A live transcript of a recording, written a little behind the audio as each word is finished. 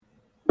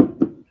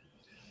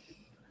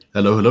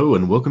Hello, hello,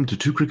 and welcome to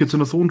Two Crickets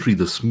and a Thorn Tree,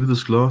 the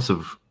smoothest glass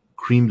of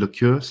cream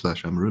liqueur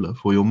slash amarilla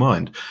for your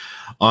mind.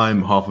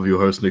 I'm half of your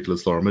host,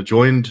 Nicholas Lorimer,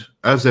 joined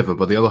as ever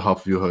by the other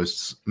half of your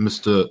hosts,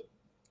 Mr.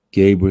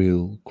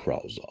 Gabriel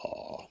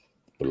Krauser.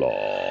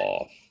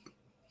 Blah.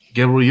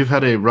 Gabriel. You've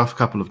had a rough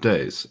couple of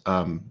days,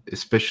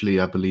 especially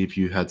I believe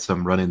you had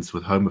some run-ins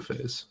with Home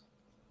Affairs.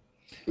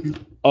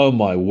 Oh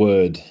my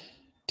word.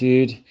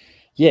 Dude.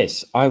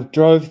 Yes, I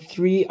drove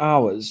 3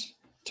 hours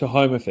to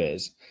Home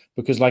Affairs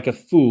because, like a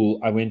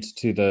fool, I went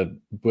to the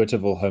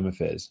Bothaville Home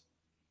Affairs.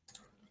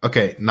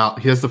 Okay, now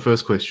here's the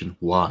first question.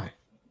 Why?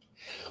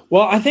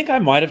 Well, I think I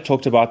might have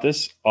talked about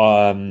this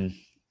on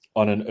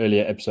an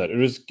earlier episode.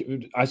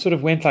 I sort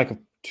of went like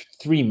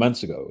 3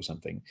 months ago or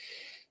something.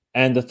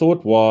 And the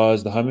thought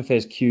was the Home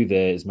Affairs queue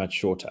there is much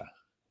shorter.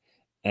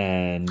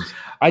 And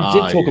I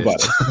did talk Yes.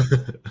 about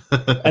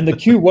it. And the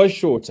queue was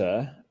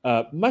shorter,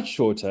 much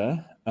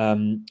shorter.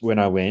 When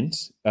I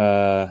went,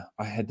 I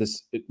had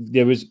this.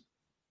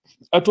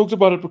 I talked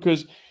about it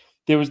because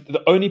there was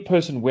the only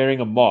person wearing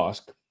a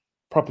mask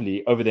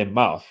properly over their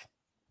mouth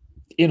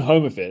in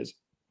Home Affairs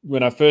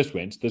when I first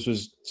went. This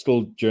was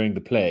still during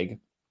the plague,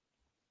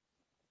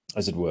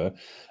 as it were.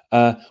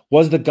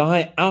 Was the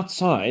guy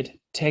outside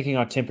taking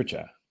our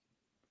temperature?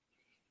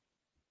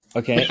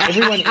 Okay,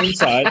 everyone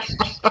inside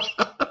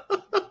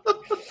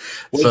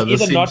was So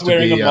this either seems not to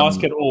wearing a be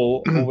mask at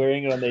all, or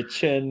wearing it on their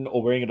chin,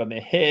 or wearing it on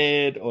their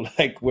head, or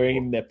like wearing it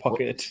in their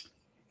pocket.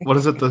 what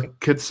does it the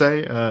kids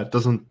say?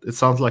 Doesn't it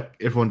sounds like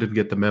everyone didn't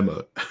get the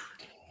memo?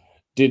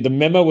 Dude, the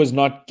memo was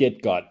not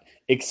get got,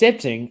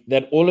 excepting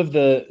that all of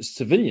the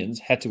civilians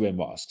had to wear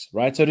masks,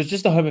 right? So it was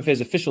just the Home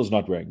Affairs officials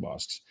not wearing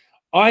masks.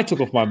 I took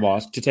off my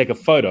mask to take a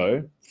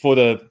photo for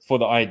the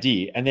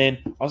ID, and then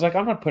I was like,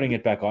 I'm not putting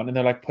it back on, and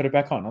they're like, put it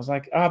back on. I was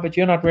like, but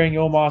you're not wearing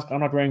your mask.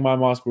 I'm not wearing my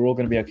mask. We're all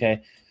going to be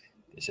okay.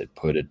 They said,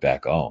 put it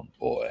back on,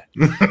 boy.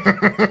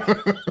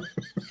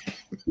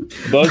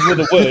 Those were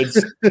the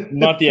words,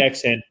 not the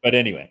accent. But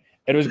anyway,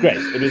 it was great.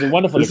 It was a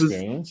wonderful This is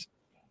experience.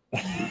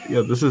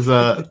 yeah,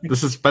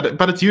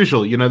 but it's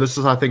usual. This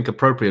is I think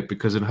appropriate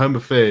because in Home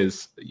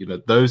Affairs,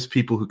 those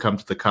people who come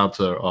to the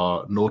counter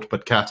are naught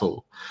but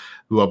cattle,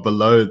 who are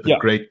below the Yeah,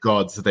 great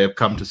gods that they have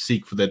come to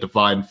seek for their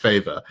divine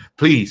favor.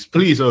 Please,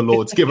 please, oh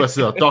lords, give us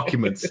our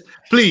documents,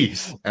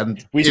 please.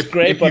 And we if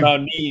scrape on you our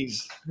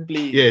knees,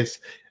 please. yes,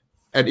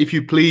 and if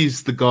you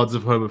please the gods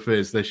of Home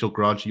Affairs, they shall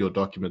grant you your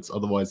documents.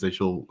 Otherwise, they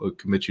shall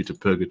commit you to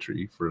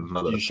purgatory for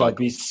another You shall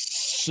be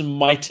cycle.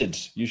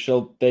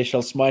 smited. They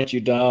shall smite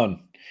you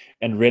down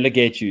and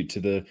relegate you to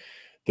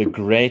the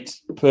great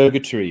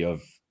purgatory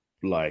of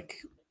like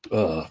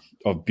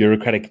of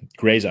bureaucratic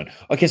gray zone.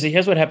 Okay, so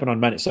here's what happened on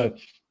Monday. So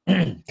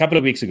a couple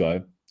of weeks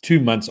ago, 2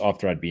 months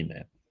after I'd been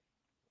there,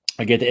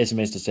 I get the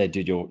SMS to say,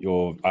 dude,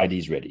 your ID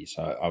is ready.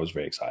 So I was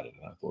very excited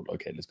and I thought,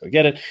 okay, let's go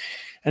get it.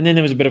 And then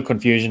there was a bit of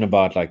confusion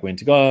about like when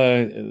to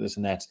go, this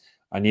and that.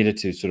 I needed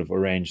to sort of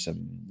arrange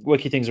some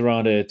worky things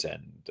around it.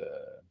 And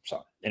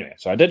so anyway,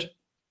 so I did,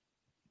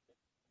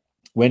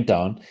 went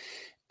down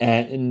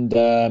and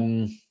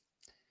then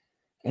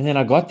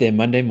I got there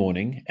Monday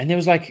morning and there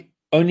was like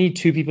only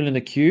two people in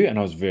the queue and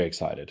I was very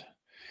excited.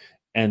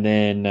 And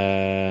then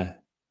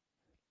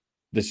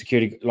the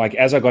security, like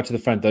as I got to the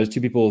front, those two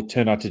people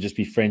turned out to just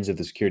be friends of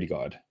the security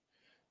guard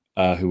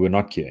who were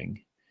not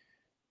queuing.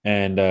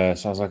 And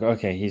so I was like,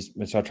 okay,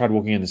 so I tried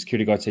walking in. The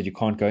security guard said, you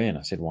can't go in.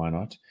 I said, why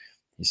not?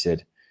 He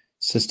said,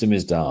 system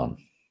is down.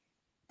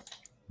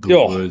 The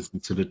Oh, words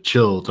that sort of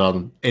chilled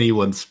on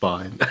anyone's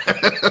spine.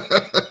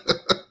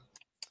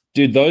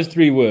 dude, those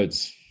three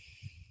words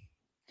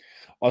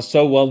are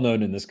so well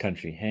known in this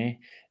country. Hey,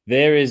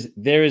 there is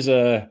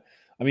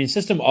I mean,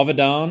 system of a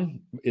down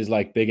is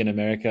like big in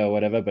America or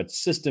whatever, but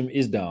system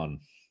is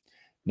down.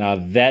 Now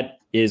that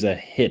is a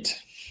hit.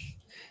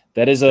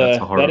 That's a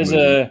horror That is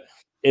movie.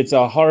 it's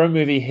a horror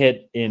movie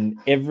hit in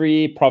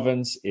every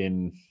province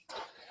in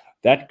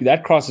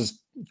that crosses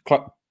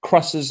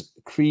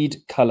creed,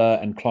 color,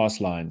 and class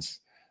lines.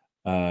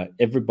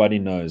 Everybody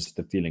knows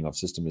the feeling of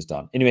system is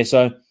down. Anyway,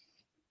 so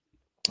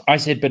I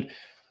said,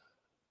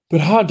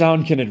 but how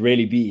down can it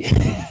really be?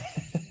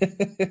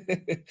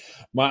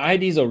 My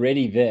ID's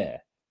already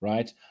there,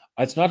 right?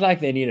 It's not like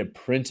they need to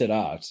print it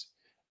out.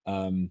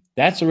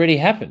 That's already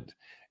happened.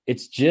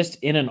 It's just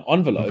in an But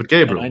envelope, and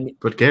Gabriel,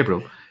 but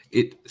Gabriel,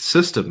 it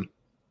system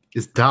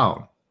is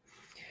down.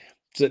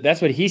 so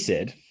that's what he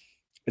said.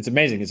 It's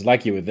amazing. It's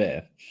like you were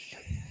there.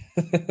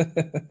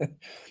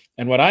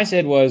 And what I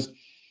said was,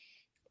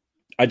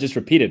 I just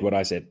repeated what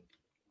I said.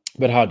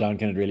 But how down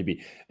can it really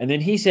be? And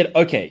then he said,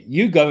 okay,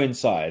 you go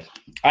inside.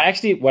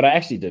 What I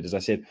actually did is I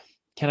said,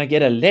 can I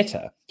get a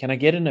letter? Can I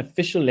get an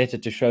official letter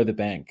to show the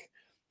bank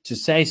to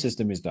say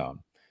system is down?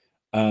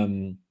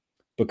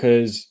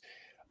 Because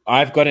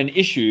I've got an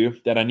issue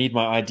that I need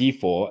my ID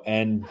for,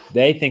 and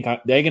they're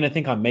going to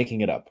think I'm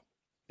making it up.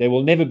 They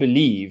will never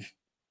believe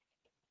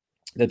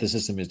that the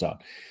system is down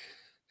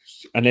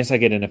unless I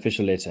get an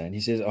official letter. And he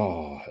says,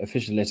 oh,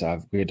 official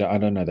letter. I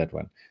don't know that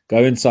one.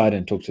 Go inside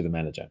and talk to the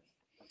manager.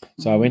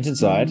 So I went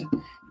inside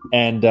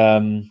and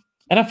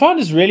I found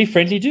this really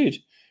friendly dude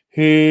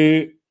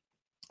who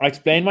I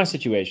explained my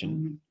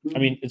situation. I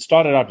mean, it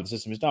started out with the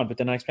system is down, but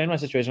then I explained my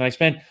situation. I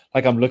explained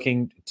like I'm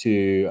looking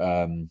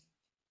to,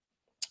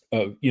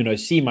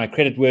 see my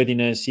credit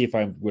worthiness, see if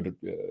I would,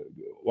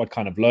 what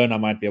kind of loan I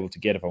might be able to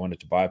get if I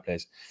wanted to buy a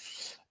place.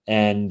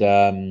 And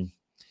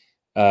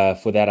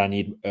for that, I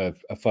need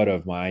a photo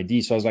of my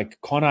ID. So I was like,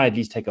 can't I at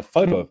least take a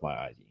photo of my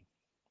ID?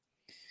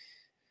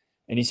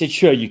 And he said,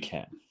 sure, you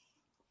can.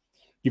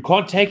 You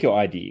can't take your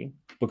ID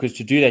because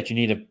to do that, you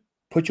need to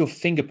put your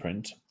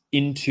fingerprint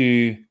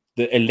into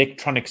the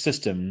electronic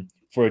system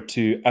for it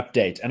to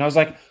update. And I was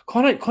like,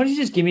 can't you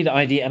just give me the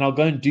ID and I'll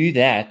go and do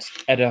that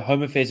at a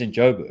Home Affairs in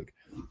Joburg?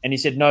 And he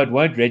said, no, it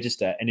won't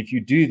register. And if you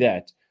do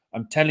that,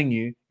 I'm telling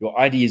you, your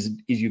ID is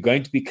you're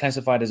going to be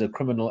classified as a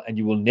criminal and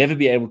you will never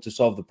be able to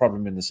solve the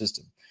problem in the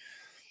system.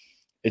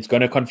 It's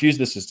going to confuse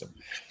the system.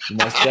 You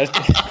must just...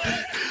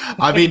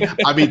 I mean,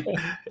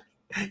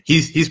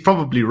 he's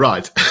probably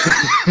right.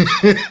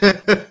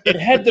 It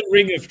had the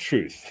ring of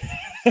truth.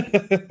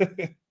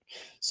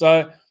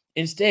 So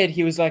instead,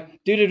 he was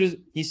like, dude,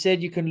 he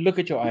said you can look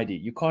at your ID.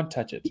 You can't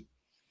touch it.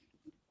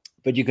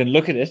 But you can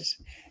look at it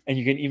and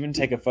you can even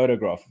take a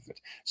photograph of it.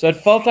 So it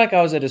felt like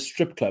I was at a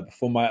strip club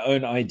for my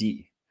own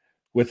ID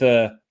with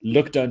a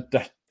look,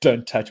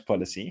 don't touch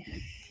policy.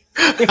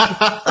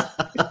 It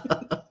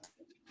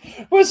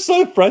was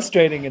so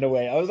frustrating in a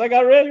way. I was like, I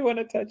really want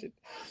to touch it.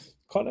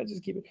 Can't I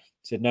just keep it? He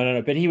said,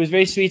 no. But he was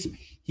very sweet.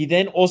 He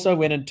then also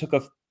went and took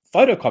a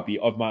photocopy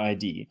of my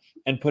ID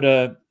and put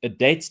a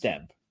date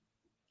stamp.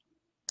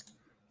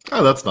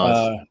 Oh, that's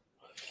nice.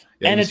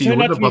 And you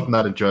wouldn't have gotten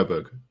that in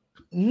Joburg.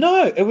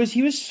 No,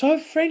 he was so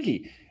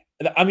friendly.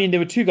 I mean, there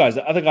were two guys.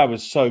 The other guy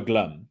was so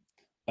glum.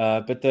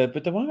 But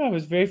the one guy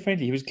was very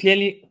friendly.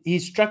 He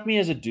struck me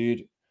as a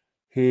dude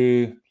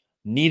who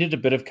needed a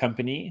bit of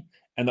company.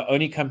 And the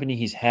only company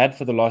he's had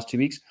for the last 2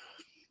 weeks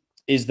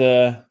is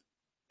the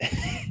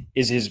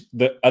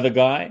other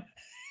guy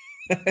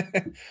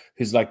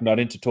who's like not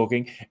into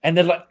talking. And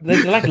they're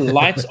like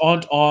lights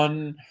aren't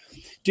on.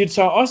 Dude,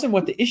 so I asked him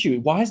what the issue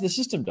is. Why is the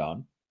system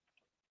down?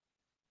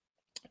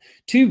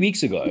 2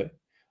 weeks ago,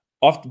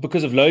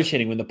 because of load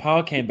shedding, when the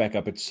power came back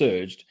up, it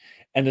surged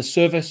and the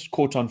service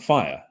caught on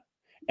fire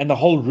and the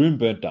whole room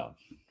burnt down.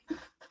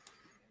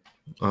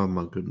 Oh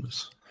my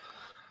goodness.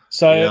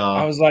 So yeah.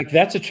 I was like,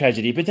 that's a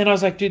tragedy. But then I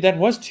was like, dude, that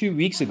was 2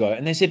 weeks ago.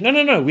 And they said,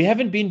 no, we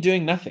haven't been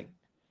doing nothing.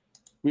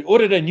 We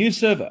ordered a new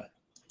server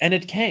and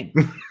it came.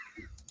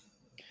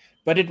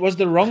 But it was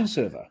the wrong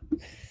server.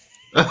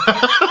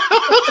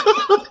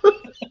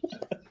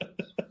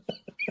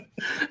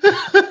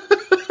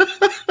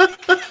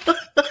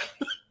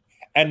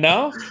 And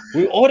now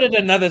we ordered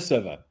another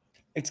server.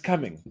 It's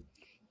coming.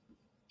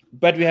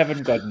 But we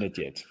haven't gotten it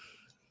yet.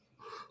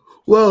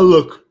 Well,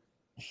 look,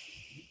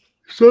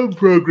 some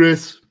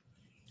progress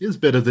is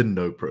better than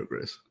no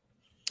progress.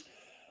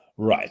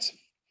 Right.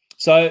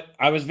 So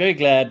I was very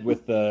glad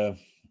with the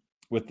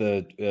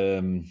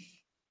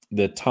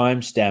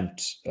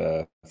time-stamped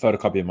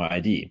photocopy of my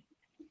ID,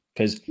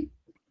 because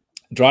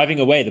driving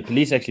away, the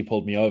police actually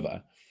pulled me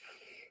over.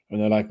 And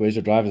they're like, where's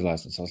your driver's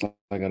license? I was like,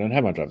 I don't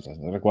have my driver's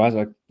license. They're like, why? I was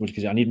like,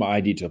 because I need my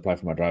ID to apply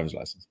for my driver's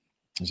license.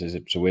 I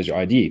said, so where's your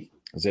ID?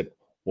 I said,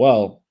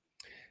 well,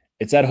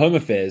 it's at Home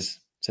Affairs.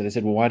 So they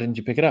said, well, why didn't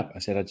you pick it up? I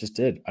said, I just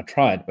did. I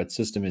tried, but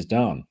system is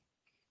down.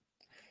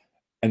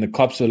 And the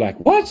cops were like,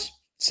 what?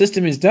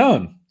 System is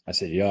down. I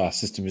said, yeah,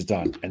 system is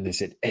down. And they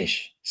said,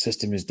 ish,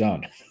 system is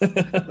down.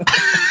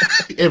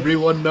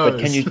 Everyone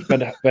knows.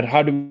 But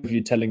how do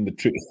you telling the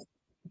truth?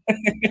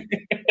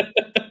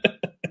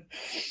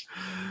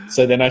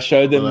 So then I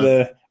showed them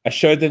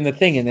the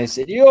thing, and they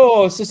said,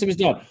 "Yo, system is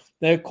down."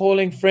 They're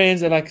calling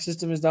friends. They're like,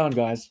 "System is down,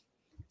 guys."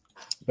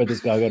 But this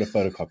guy got a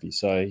photocopy,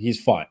 so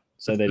he's fine.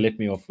 So they let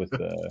me off with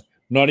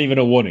not even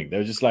a warning. They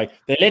were just like,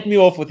 they let me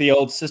off with the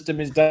old "system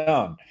is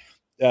down."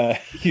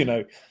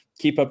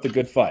 Keep up the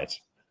good fight.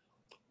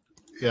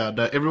 Yeah,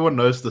 no, everyone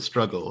knows the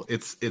struggle.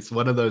 It's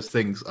one of those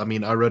things. I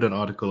mean, I wrote an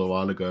article a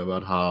while ago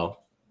about how,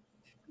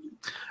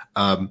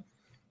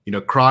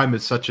 crime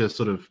is such a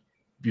sort of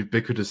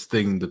ubiquitous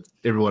thing that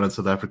everyone in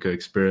South Africa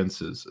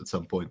experiences at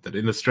some point, that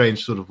in a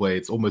strange sort of way,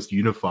 it's almost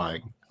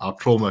unifying. Our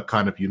trauma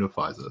kind of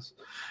unifies us.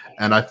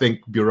 And I think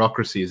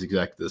bureaucracy is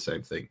exactly the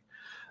same thing.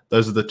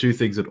 Those are the two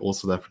things that all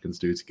South Africans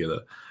do together.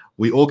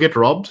 We all get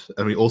robbed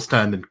and we all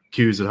stand in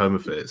queues at Home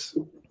Affairs.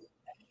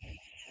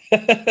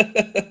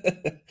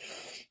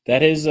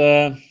 That is,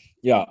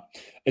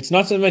 it's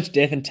not so much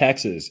death and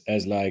taxes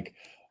as like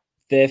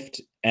theft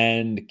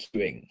and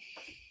queuing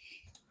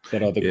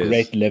that are the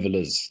great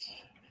levelers.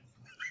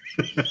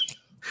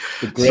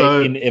 The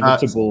great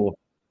inevitable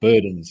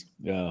burdens.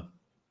 Yeah.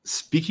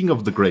 Speaking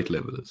of the great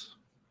levelers,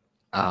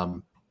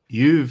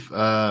 you've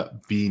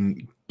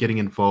been getting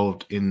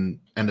involved in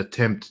an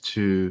attempt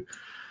to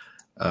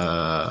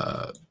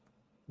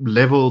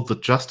level the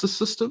justice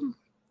system,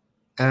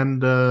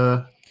 and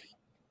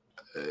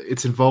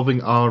it's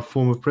involving our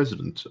former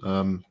president.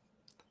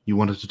 You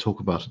wanted to talk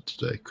about it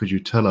today. Could you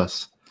tell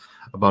us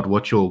about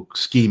what your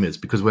scheme is?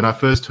 Because when I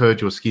first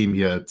heard your scheme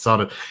here, it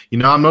sounded,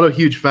 I'm not a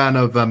huge fan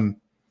of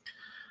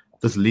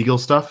this legal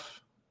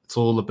stuff. It's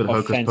all a bit Of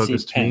hocus fancy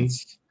pocus to me.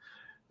 pants.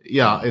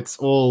 Yeah, it's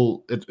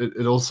all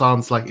it all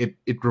sounds like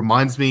it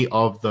reminds me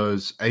of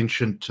those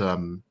ancient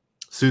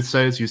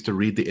soothsayers used to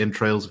read the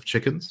entrails of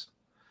chickens.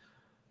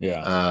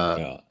 Yeah. Uh,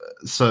 Yeah.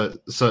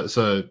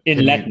 so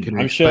In Latin, can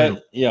you I'm sure.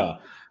 explain Yeah.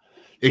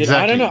 Dude,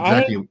 I don't exactly know.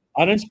 exactly?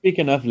 I don't speak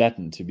enough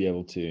Latin to be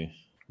able to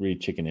read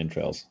chicken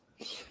entrails,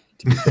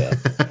 to be fair.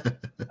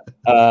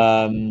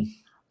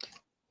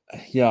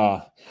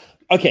 Yeah.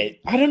 Okay.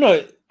 I don't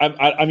know.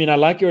 I mean, I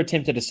like your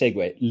attempt at a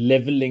segue,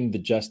 leveling the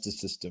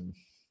justice system.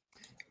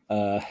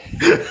 I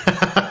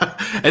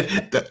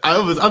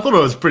thought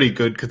it was pretty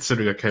good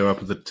considering I came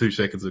up with it 2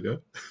 seconds ago.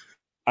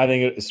 I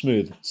think it's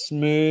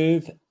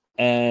smooth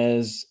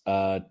as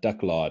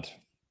duck lard.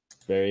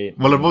 Very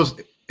Well,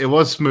 it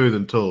was smooth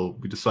until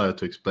we decided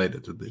to explain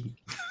it, and then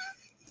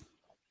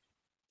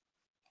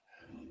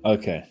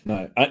okay.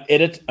 No,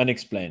 edit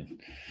unexplain.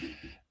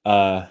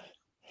 Have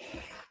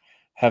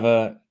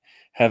a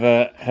have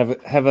a have a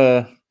have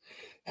a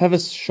have a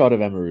shot of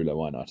Amarula.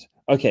 Why not?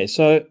 Okay,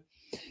 so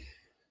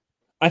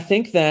I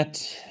think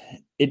that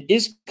it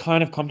is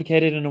kind of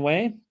complicated in a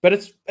way, but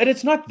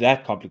it's not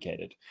that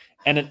complicated,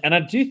 and I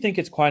do think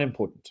it's quite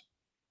important.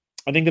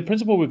 I think the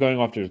principle we're going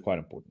after is quite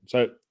important.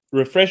 So,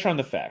 refresher on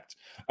the facts.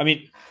 I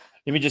mean,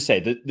 let me just say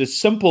the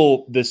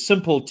simple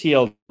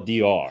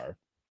TLDR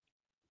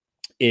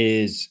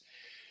is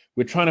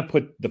we're trying to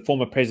put the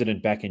former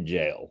president back in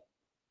jail.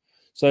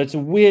 So it's a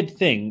weird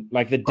thing.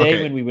 Like the day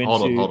okay, when we went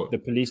hold to on. the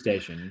police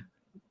station.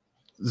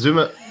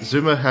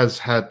 Zuma has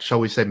had, shall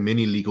we say,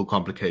 many legal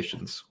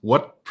complications.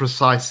 What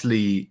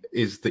precisely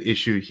is the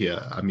issue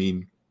here? I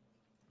mean,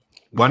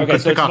 one Okay,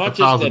 could so pick it's out not a just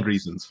thousand that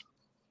reasons.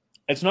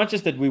 it's not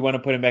just that we want to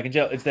put him back in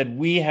jail. It's that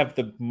we have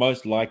the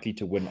most likely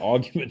to win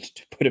argument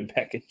to put him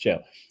back in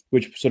jail,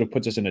 which sort of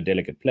puts us in a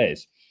delicate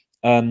place.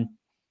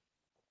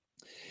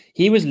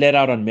 He was let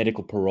out on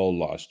medical parole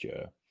last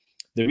year.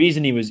 The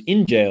reason he was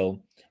in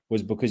jail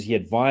was because he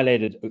had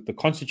violated the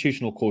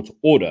constitutional court's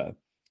order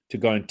to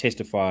go and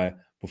testify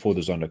before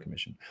the Zondo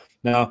Commission.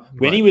 Now,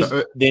 when he was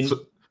then...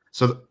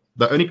 So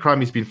the only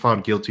crime he's been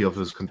found guilty of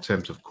is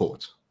contempt of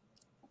court.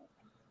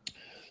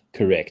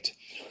 Correct.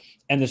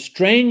 And the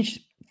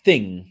strange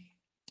thing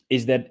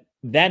is that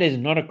that is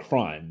not a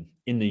crime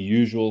in the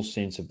usual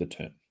sense of the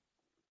term.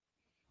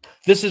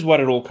 This is what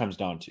it all comes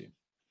down to.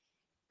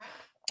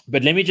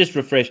 But let me just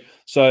refresh.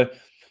 So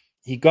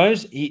he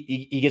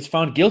gets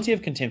found guilty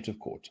of contempt of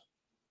court,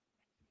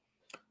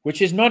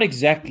 which is not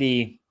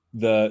exactly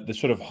the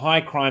sort of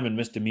high crime and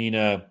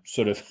misdemeanor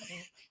sort of.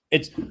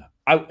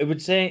 I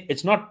would say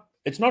it's not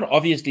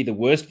obviously the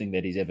worst thing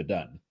that he's ever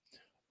done,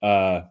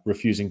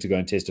 refusing to go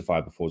and testify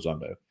before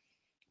Zondo,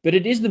 but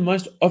it is the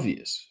most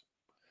obvious.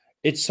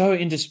 It's so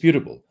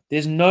indisputable.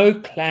 There's no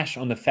clash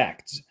on the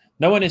facts.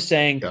 No one is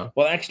saying,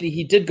 well, actually,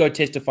 he did go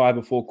testify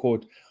before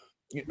court.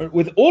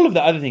 With all of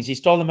the other things, he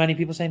stole the money.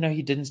 People say, no,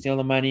 he didn't steal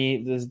the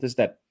money. This,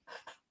 that.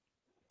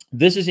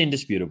 This is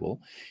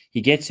indisputable. He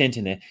gets sent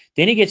in there.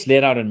 Then he gets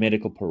let out on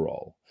medical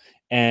parole.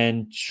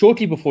 And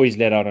shortly before he's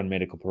let out on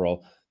medical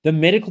parole, the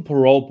medical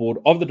parole board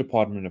of the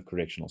Department of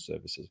Correctional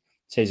Services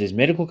says his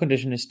medical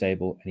condition is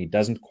stable and he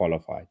does not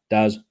qualify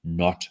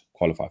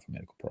for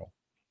medical parole.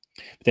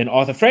 But then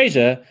Arthur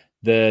Fraser,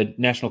 the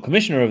National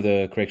Commissioner of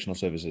the Correctional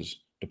Services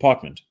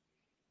Department,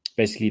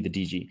 basically the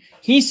DG,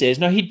 he says,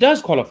 no, he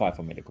does qualify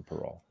for medical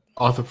parole.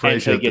 Arthur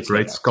Fraser, the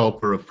great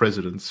sculptor of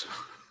presidents.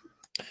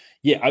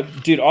 Yeah,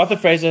 dude, Arthur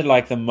Fraser,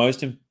 like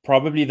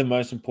probably the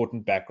most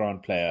important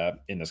background player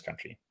in this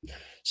country.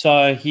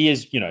 So he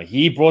is,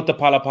 he brought the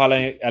Phala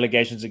Phala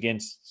allegations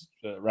against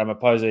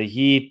Ramaphosa.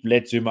 He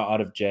let Zuma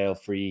out of jail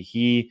free.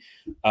 He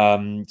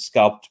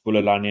scalped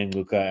Bulelani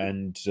Nguka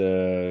and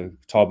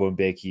Thabo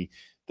Mbeki.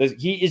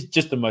 He is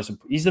just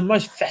he's the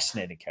most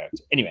fascinating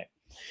character. Anyway,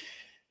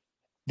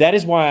 that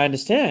is why I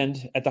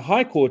understand at the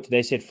High Court,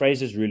 they said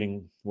Fraser's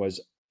ruling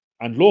was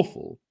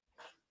unlawful.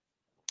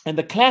 And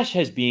the clash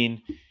has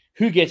been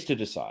who gets to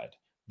decide,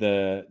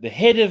 the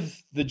head of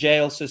the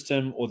jail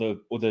system or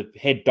the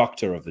head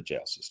doctor of the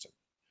jail system.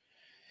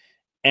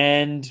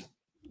 And,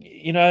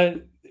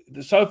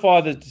 so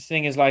far the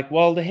thing is like,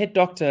 well, the head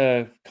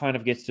doctor kind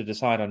of gets to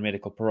decide on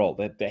medical parole.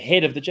 The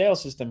head of the jail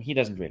system, he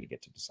doesn't really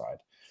get to decide.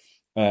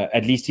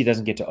 At least he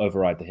doesn't get to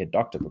override the head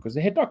doctor because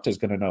the head doctor is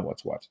going to know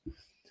what's what.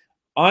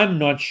 I'm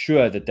not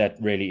sure that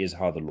really is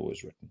how the law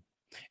is written.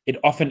 It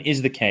often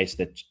is the case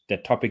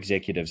that top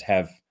executives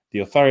have the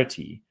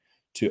authority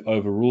to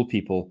overrule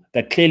people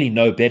that clearly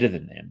know better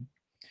than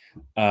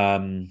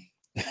them,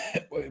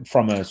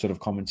 from a sort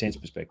of common sense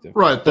perspective.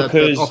 Right.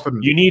 Because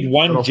you need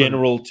one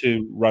general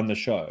to run the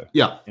show.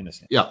 Yeah. In a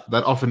sense. Yeah.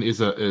 That often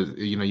is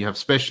you have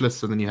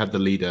specialists and then you have the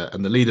leader,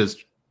 and the leader's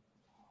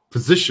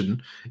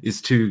position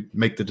is to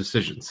make the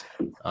decisions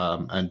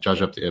and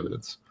judge up the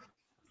evidence.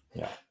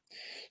 Yeah.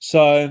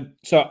 So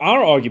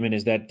our argument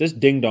is that this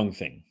ding-dong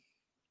thing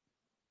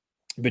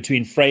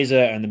between Fraser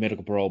and the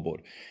Medical Parole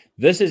Board,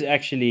 this is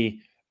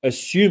actually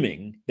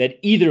assuming that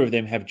either of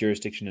them have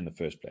jurisdiction in the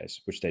first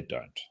place, which they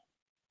don't.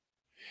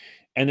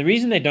 And the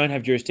reason they don't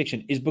have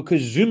jurisdiction is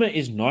because Zuma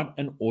is not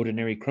an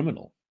ordinary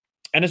criminal.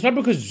 And it's not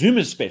because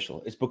Zuma's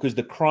special. It's because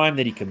the crime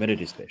that he committed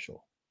is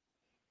special.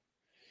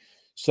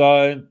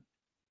 So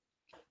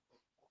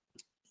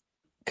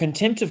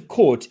contempt of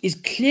court is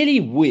clearly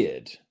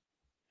weird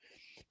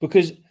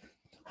because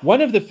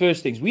one of the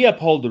first things, we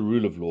uphold the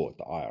rule of law at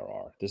the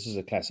IRR. This is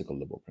a classical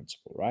liberal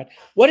principle, right?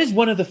 What is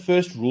one of the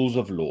first rules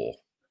of law?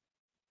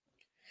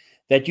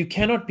 That you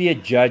cannot be a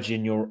judge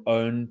in your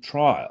own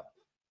trial,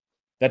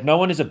 that no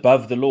one is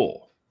above the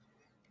law.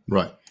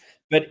 Right.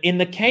 But in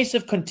the case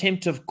of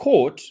contempt of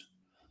court,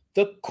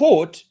 the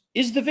court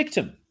is the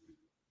victim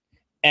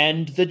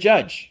and the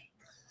judge.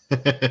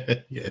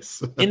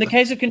 Yes. In the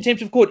case of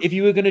contempt of court, if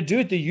you were going to do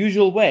it the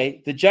usual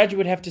way, the judge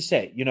would have to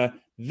say,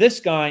 this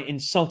guy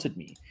insulted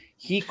me.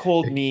 He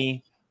called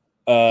me...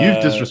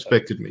 You've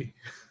disrespected me.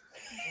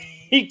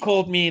 He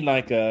called me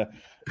like a...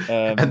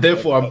 and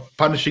therefore I'm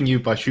punishing you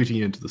by shooting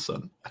you into the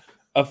sun.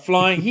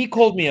 He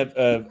called me an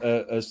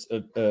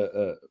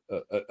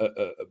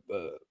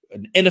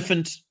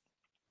elephant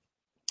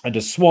and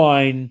a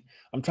swine.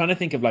 I'm trying to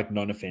think of like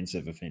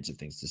non-offensive, offensive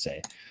things to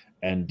say.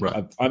 And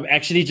right. I'm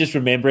actually just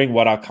remembering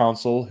what our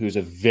counsel, who's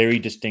a very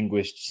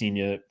distinguished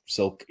senior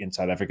silk in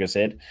South Africa,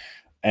 said.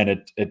 And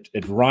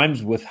it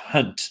rhymes with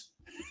hunt.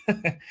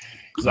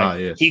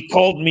 Yes. He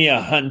called me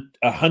a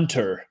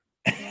hunter.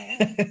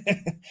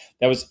 That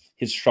was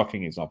his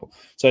shocking example.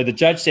 So the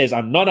judge says,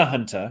 I'm not a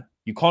hunter.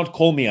 You can't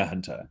call me a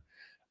hunter.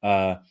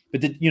 But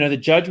the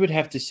judge would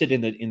have to sit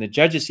in the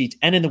judge's seat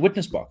and in the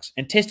witness box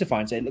and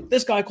testify and say, look,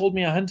 this guy called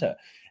me a hunter,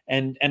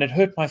 and it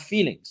hurt my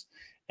feelings,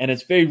 and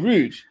it's very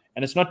rude,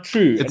 and it's not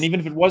true. And even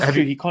if it was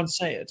true, he can't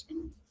say it.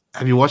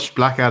 Have you watched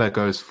Blackadder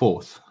Goes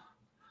Forth?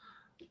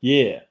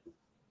 Yeah.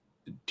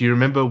 Do you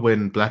remember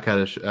when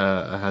Blackadder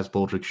has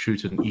Baldrick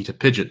shoot and eat a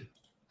pigeon,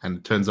 and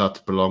it turns out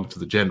to belong to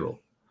the general?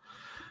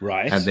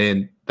 Right. And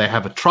then they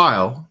have a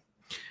trial,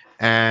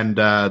 and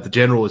the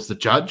general is the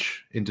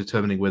judge in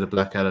determining whether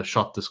Blackadder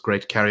shot this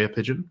great carrier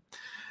pigeon.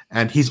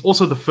 And he's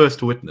also the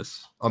first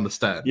witness on the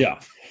stand. Yeah.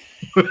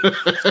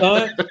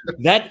 So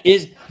that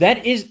is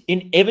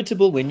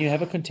inevitable when you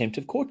have a contempt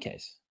of court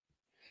case,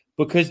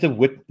 because the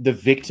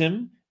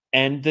victim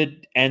and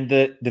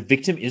the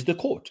victim is the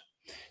court.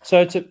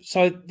 So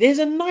there's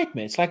a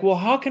nightmare. It's like, well,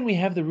 how can we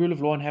have the rule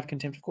of law and have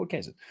contempt of court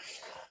cases?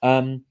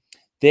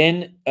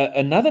 Then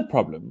another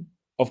problem,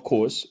 of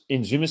course,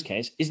 in Zuma's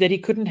case, is that he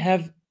couldn't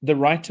have the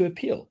right to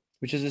appeal,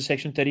 which is a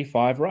Section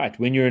 35 right.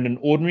 When you're in an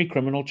ordinary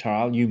criminal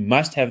trial, you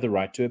must have the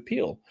right to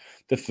appeal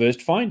the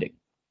first finding.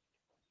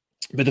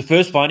 But the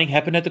first finding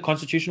happened at the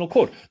Constitutional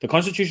Court. The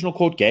Constitutional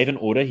Court gave an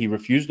order, he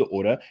refused the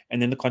order,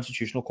 and then the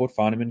Constitutional Court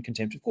found him in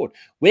contempt of court.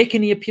 Where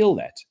can he appeal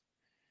that?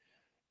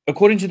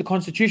 According to the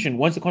Constitution,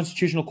 once the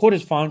Constitutional Court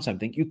has found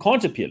something, you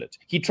can't appeal it.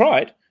 He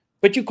tried,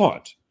 but you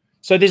can't.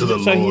 So there's to the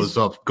laws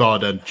of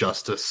God and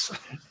justice.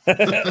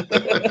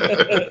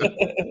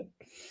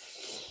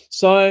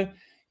 So,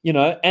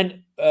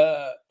 and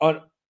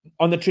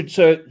on the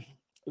so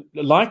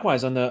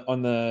likewise on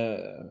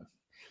the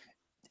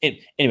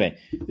anyway,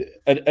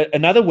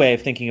 another way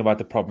of thinking about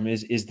the problem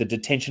is the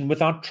detention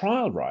without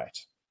trial right.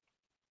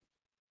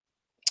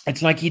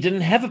 It's like he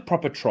didn't have a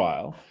proper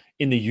trial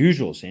in the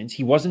usual sense.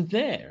 He wasn't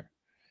there.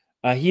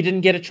 He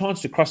didn't get a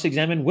chance to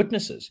cross-examine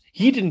witnesses.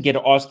 He didn't get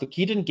to ask.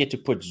 He didn't get to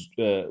put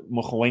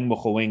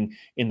Mogoeng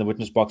in the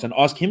witness box and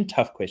ask him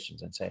tough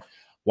questions and say,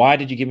 "Why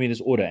did you give me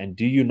this order? And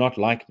do you not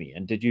like me?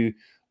 And did you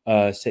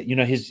say?"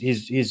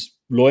 His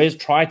lawyers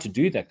tried to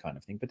do that kind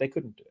of thing, but they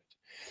couldn't do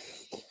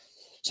it.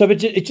 So,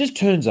 it just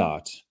turns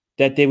out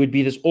that there would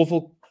be this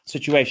awful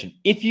situation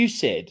if you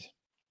said,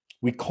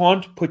 "We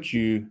can't put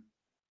you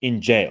in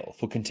jail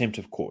for contempt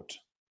of court,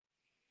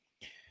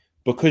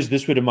 because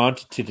this would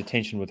amount to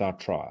detention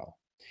without trial."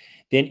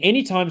 Then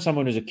anytime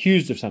someone is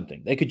accused of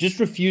something, they could just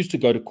refuse to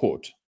go to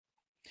court,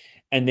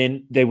 and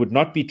then they would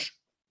not be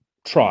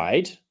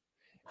tried,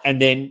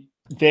 and then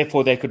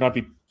therefore they could not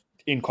be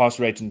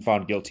incarcerated and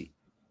found guilty.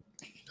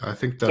 I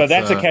think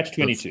that's a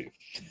catch-22.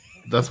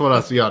 That's what I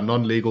see.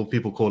 Non-legal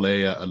people call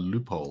a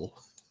loophole.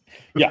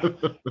 Yeah,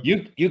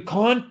 you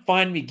can't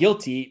find me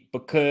guilty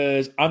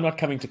because I'm not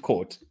coming to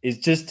court. It's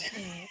just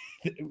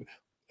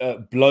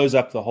blows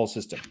up the whole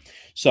system.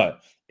 So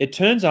it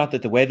turns out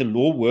that the way the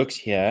law works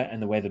here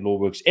and the way the law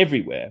works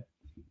everywhere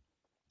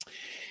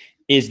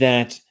is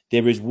that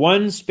there is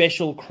one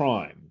special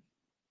crime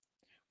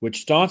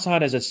which starts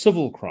out as a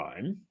civil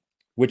crime,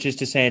 which is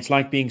to say it's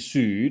like being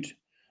sued,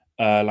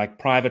 like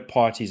private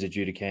parties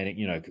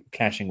adjudicating,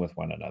 clashing with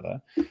one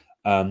another,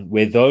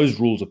 where those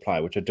rules apply,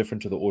 which are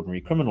different to the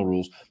ordinary criminal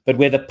rules, but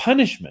where the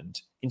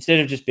punishment, instead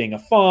of just being a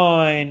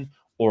fine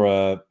or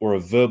a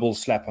verbal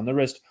slap on the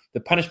wrist, the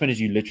punishment is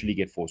you literally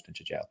get forced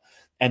into jail.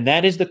 And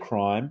that is the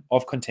crime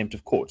of contempt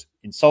of court,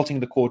 insulting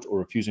the court or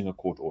refusing a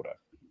court order.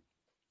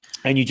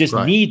 And you just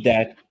need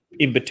that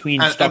in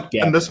between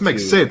stopgap. And this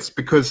makes sense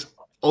because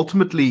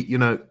ultimately,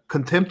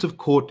 contempt of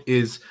court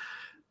is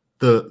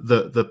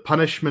the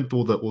punishment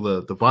or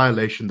the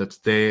violation that's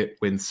there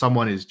when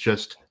someone is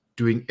just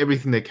doing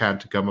everything they can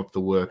to gum up the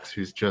works,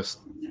 who's just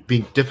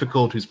being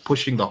difficult, who's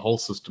pushing the whole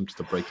system to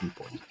the breaking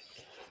point.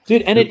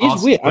 dude, and who it is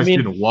asks the weird. I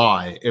question mean,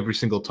 why every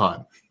single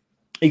time.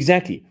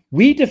 exactly.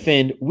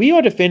 We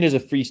are defenders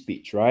of free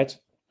speech, right?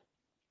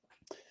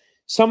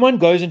 Someone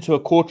goes into a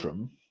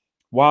courtroom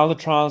while the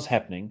trial's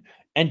happening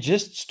and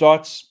just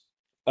starts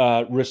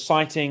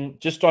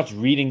just starts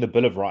reading the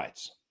Bill of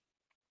Rights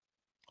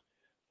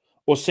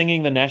or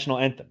singing the national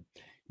anthem.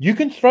 You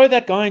can throw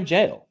that guy in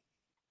jail.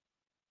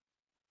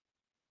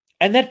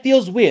 And that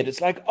feels weird.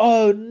 It's like,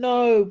 oh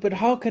no, but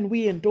how can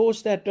we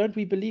endorse that? Don't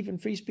we believe in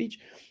free speech?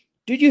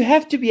 Dude, you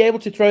have to be able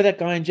to throw that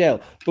guy in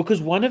jail,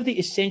 because one of the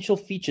essential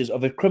features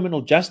of a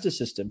criminal justice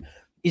system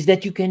is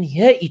that you can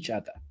hear each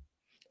other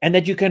and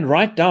that you can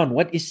write down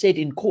what is said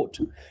in court.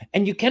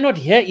 And you cannot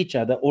hear each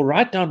other or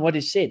write down what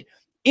is said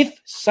if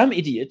some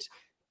idiot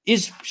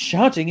is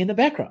shouting in the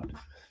background.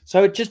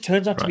 So it just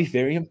turns out to be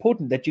very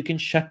important that you can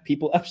shut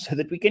people up so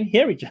that we can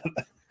hear each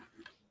other.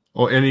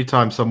 Or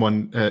anytime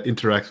someone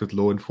interacts with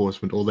law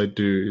enforcement, all they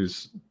do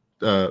is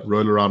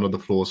roll around on the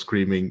floor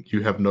screaming,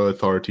 "You have no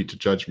authority to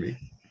judge me."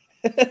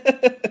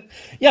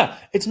 Yeah,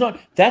 that's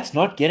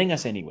not getting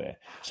us anywhere.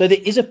 So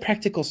there is a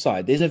practical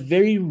side. There's a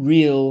very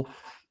real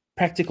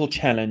practical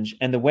challenge.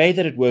 And the way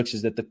that it works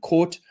is that the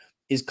court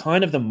is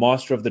kind of the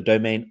master of the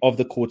domain of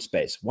the court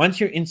space. Once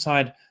you're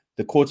inside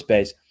the court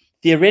space,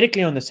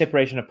 theoretically on the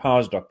separation of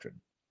powers doctrine,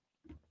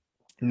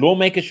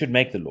 lawmakers should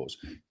make the laws,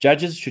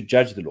 judges should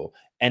judge the law,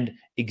 and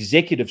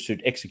executives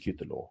should execute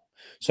the law.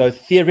 So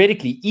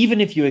theoretically, even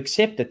if you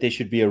accept that there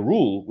should be a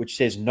rule which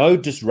says no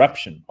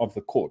disruption of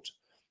the court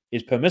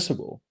is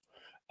permissible,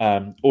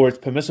 or it's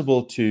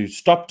permissible to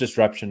stop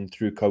disruption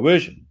through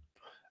coercion,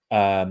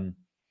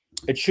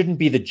 it shouldn't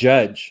be the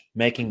judge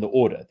making the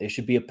order. There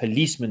should be a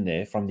policeman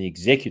there from the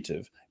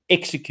executive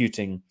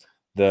executing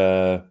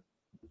the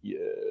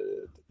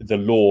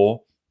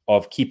law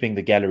of keeping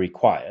the gallery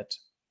quiet.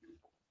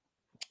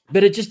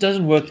 But it just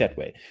doesn't work that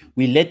way.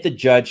 We let the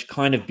judge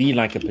kind of be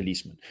like a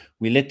policeman.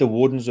 We let the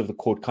wardens of the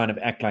court kind of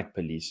act like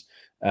police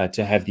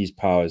to have these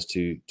powers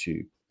to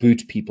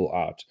boot people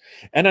out.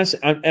 And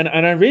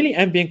I really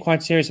am being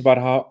quite serious about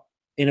how,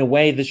 in a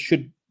way, this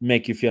should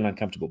make you feel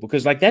uncomfortable.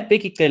 Because like that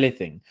Bheki Cele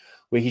thing,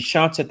 where he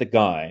shouts at the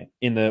guy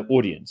in the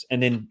audience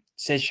and then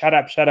says, shut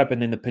up,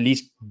 and then the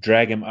police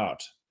drag him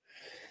out.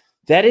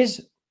 That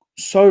is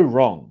so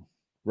wrong.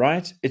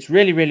 Right? It's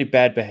really, really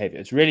bad behavior.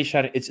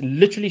 It's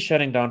literally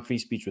shutting down free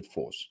speech with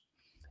force.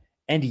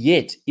 And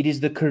yet it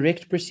is the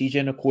correct procedure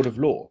in a court of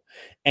law.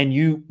 And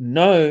you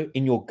know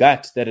in your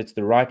gut that it's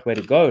the right way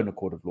to go in a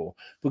court of law.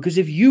 Because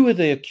if you were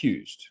the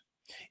accused,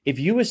 if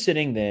you were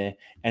sitting there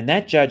and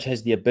that judge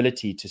has the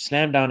ability to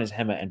slam down his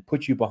hammer and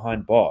put you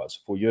behind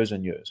bars for years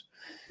and years,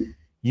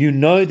 you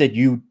know that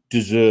you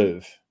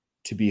deserve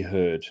to be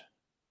heard.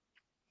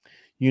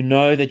 You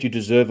know that you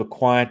deserve a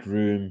quiet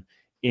room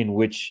in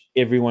which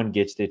everyone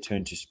gets their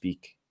turn to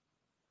speak.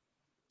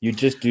 You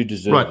just do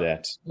deserve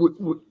that.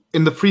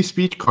 In the free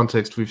speech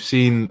context, we've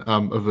seen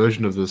a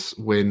version of this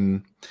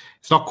when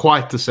it's not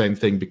quite the same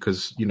thing,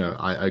 because,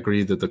 I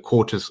agree that the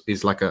court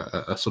is like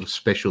a sort of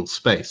special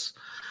space.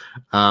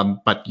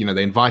 But,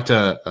 they invite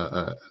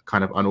a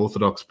kind of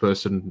unorthodox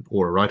person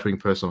or a right-wing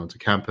person onto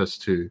campus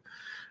to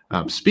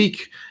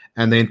speak,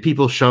 and then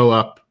people show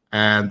up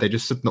and they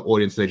just sit in the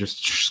audience, they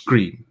just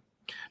scream.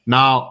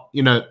 Now,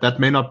 that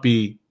may not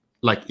be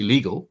like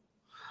illegal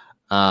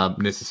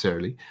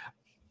necessarily,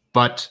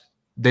 but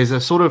there's a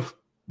sort of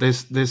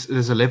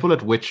there's a level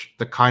at which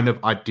the kind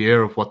of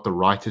idea of what the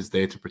right is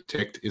there to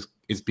protect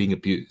is being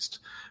abused,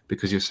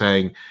 because you're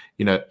saying,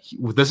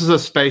 this is a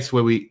space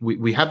where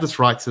we have this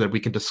right so that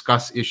we can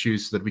discuss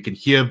issues, so that we can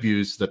hear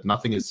views, so that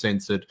nothing is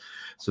censored,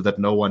 so that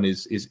no one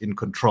is in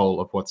control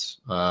of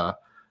what's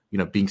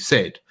being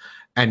said,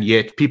 and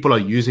yet people are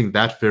using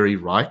that very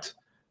right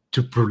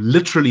to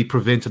literally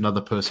prevent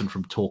another person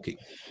from talking.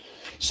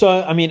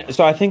 So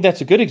I think that's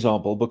a good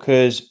example,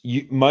 because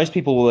most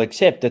people will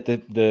accept that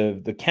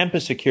the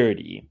campus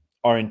security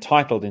are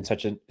entitled in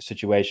such a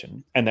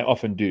situation, and they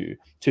often do,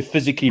 to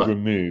physically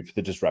remove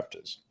the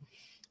disruptors.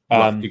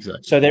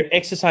 Exactly. So they're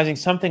exercising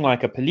something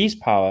like a police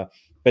power,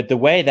 but the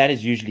way that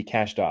is usually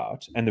cashed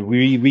out, and the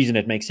reason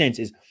it makes sense,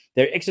 is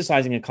they're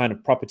exercising a kind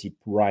of property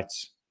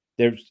rights.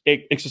 They're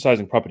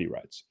exercising property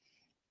rights.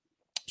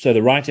 So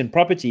the right in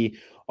property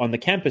on the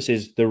campus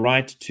is the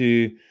right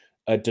to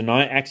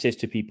deny access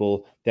to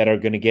people that are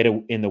going to get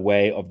in the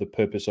way of the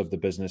purpose of the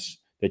business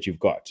that you've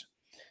got.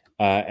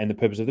 And the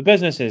purpose of the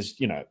business is,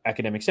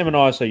 academic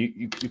seminars. So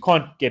you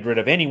can't get rid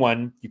of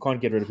anyone. You can't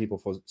get rid of people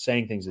for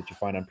saying things that you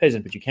find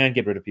unpleasant, but you can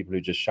get rid of people who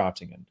are just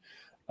shouting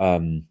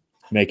and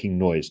making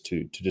noise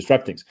to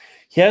disrupt things.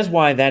 Here's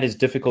why that is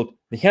difficult.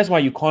 Here's why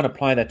you can't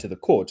apply that to the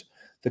court.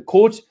 The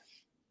court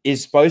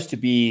is supposed to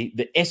be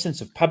the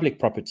essence of public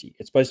property.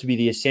 It's supposed to be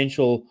the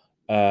essential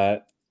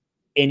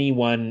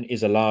anyone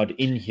is allowed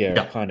in here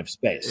kind of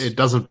space. It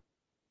doesn't.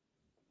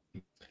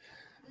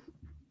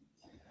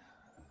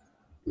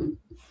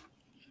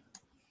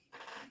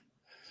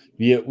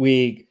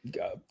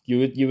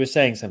 You were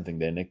saying something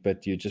there, Nick,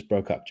 but you just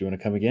broke up. Do you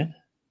want to come again?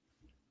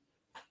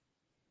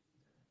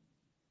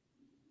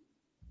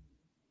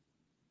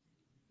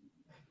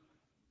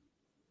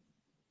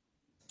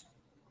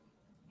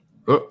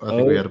 Oh, I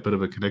think we had a bit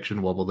of a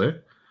connection wobble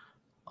there.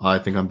 I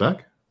think I'm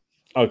back.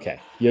 Okay,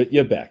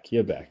 you're back.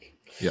 You're back.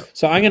 Yeah.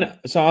 So I'm gonna.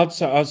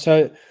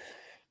 So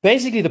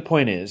basically, the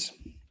point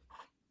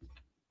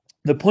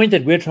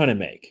that we're trying to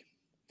make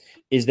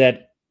is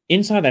that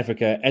in South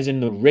Africa, as in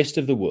the rest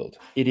of the world,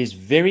 it is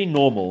very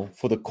normal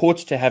for the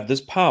courts to have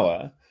this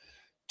power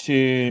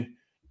to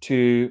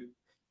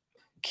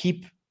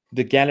keep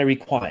the gallery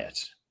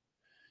quiet,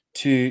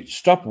 to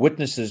stop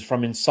witnesses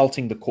from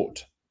insulting the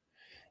court,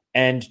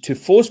 and to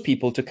force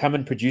people to come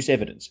and produce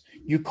evidence.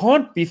 You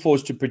can't be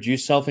forced to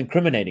produce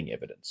self-incriminating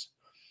evidence,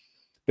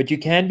 but you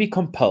can be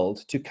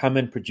compelled to come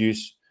and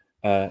produce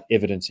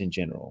evidence in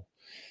general,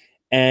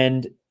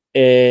 and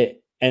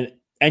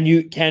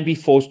you can be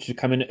forced to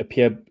come and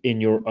appear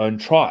in your own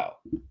trial.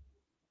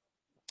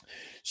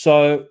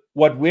 So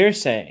what we're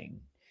saying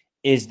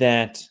is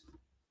that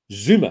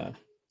Zuma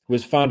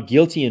was found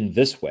guilty in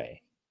this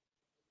way.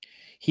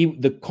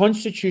 The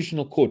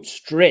Constitutional Court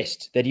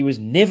stressed that he was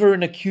never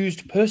an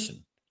accused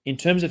person in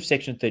terms of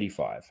Section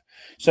 35.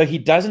 So he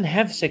doesn't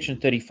have Section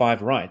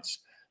 35 rights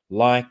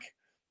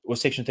or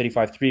Section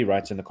 35(3)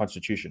 rights in the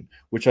Constitution,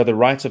 which are the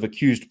rights of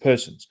accused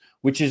persons,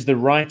 which is the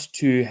right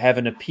to have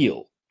an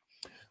appeal,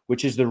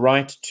 which is the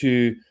right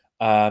to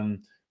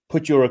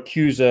put your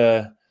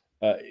accuser,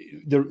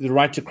 the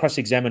right to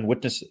cross-examine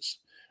witnesses,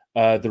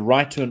 the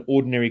right to an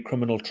ordinary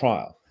criminal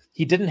trial.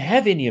 He didn't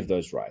have any of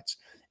those rights.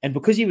 And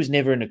because he was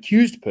never an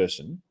accused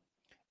person,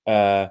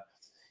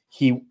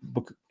 he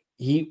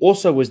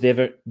also was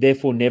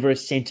therefore never a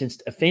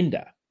sentenced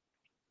offender.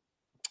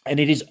 And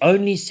it is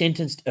only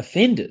sentenced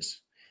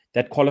offenders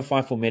that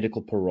qualify for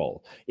medical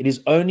parole. It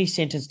is only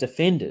sentenced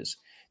offenders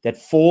that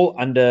fall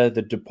under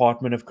the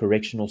Department of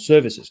Correctional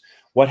Services.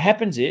 What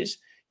happens is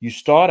you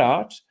start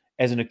out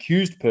as an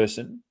accused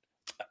person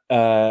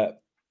in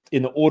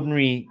the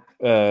ordinary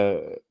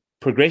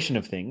progression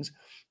of things.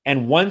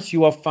 And once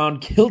you are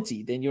found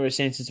guilty, then you're a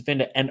sentenced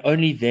offender, and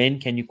only then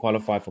can you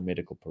qualify for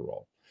medical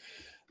parole.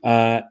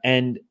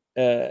 And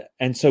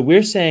so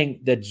we're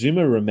saying that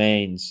Zuma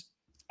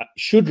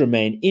should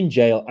remain in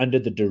jail under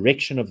the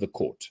direction of the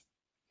court.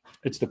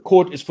 It's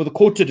for the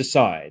court to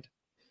decide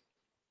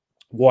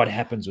what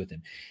happens with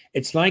him.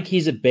 It's like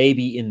he's a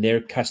baby in their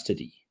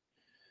custody,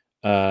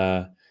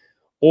 or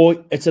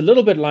it's a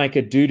little bit like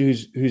a dude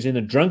who's in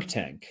a drunk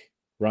tank,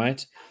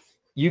 right?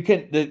 You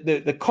can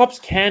the cops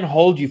can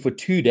hold you for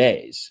 2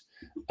 days.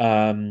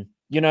 They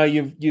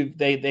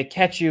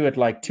catch you at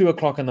like 2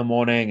 o'clock in the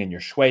morning and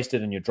you're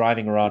wasted and you're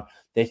driving around.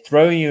 They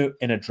throw you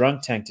in a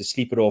drunk tank to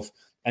sleep it off,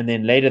 and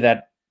then later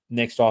that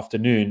next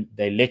afternoon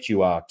they let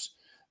you out.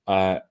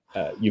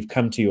 You've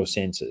come to your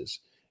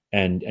senses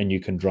and you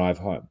can drive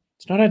home.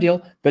 It's not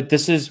ideal, but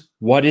this is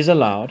what is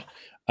allowed.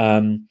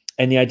 And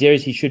the idea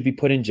is he should be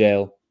put in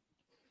jail,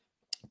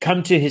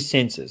 come to his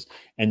senses,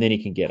 and then he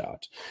can get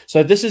out.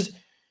 So this is.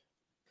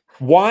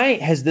 Why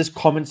has this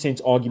common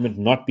sense argument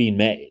not been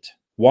made?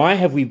 Why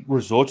have we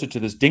resorted to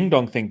this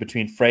ding-dong thing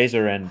between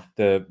Fraser and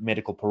the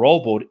Medical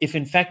Parole Board if,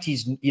 in fact,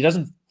 he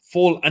doesn't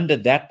fall under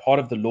that part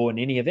of the law in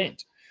any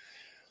event?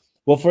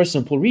 Well, for a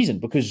simple reason,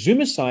 because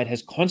Zuma's side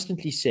has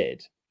constantly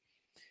said,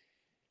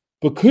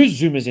 because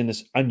Zuma's in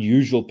this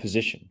unusual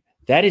position,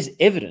 that is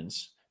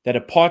evidence that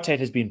apartheid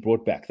has been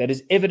brought back. That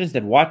is evidence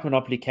that white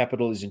monopoly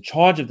capital is in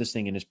charge of this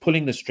thing and is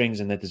pulling the strings,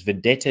 and that this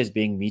vendetta is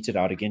being meted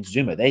out against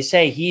Zuma. They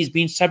say he's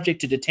been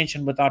subject to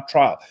detention without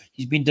trial.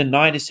 He's been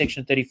denied his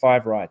Section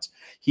 35 rights.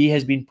 He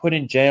has been put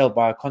in jail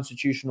by a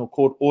constitutional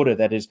court order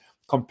that is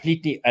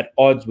completely at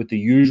odds with the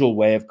usual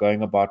way of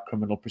going about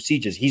criminal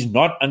procedures. He's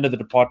not under the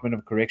Department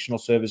of Correctional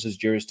Services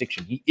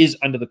jurisdiction. He is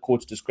under the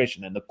court's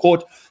discretion, and the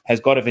court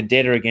has got a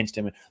vendetta against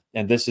him,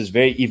 and this is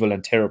very evil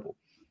and terrible.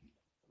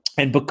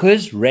 And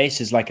because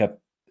race is like a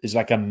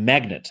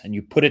magnet, and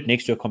you put it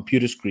next to a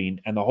computer screen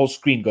and the whole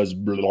screen goes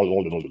blah, blah,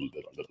 blah, blah, blah,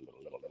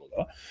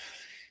 blah,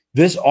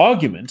 this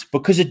argument,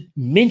 because it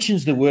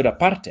mentions the word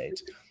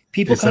apartheid,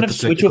 people kind of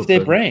switch off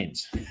their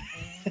brains.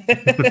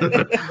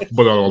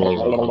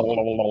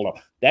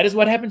 That is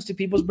what happens to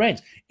people's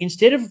brains.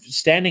 Instead of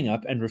standing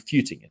up and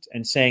refuting it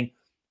and saying,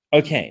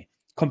 okay,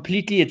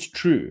 completely it's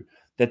true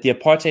that the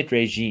apartheid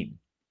regime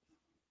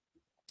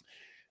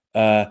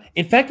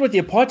in fact, what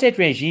the apartheid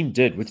regime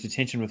did with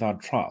detention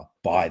without trial,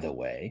 by the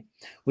way,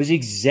 was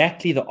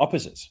exactly the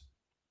opposite.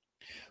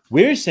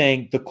 We're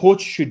saying the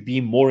courts should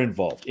be more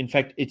involved. In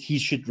fact, he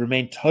should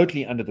remain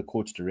totally under the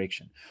court's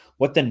direction.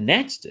 What the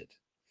Nats did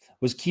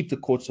was keep the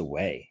courts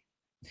away.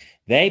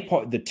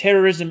 The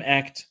Terrorism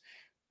Act,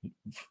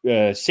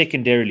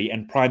 secondarily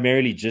and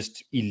primarily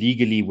just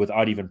illegally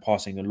without even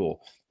passing a law.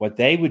 What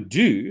they would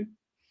do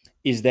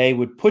is they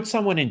would put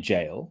someone in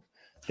jail.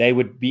 They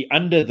would be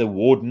under the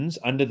wardens,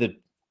 under the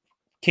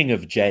king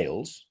of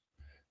jails,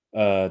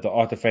 the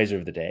Arthur Fraser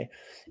of the day,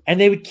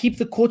 and they would keep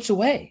the courts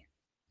away.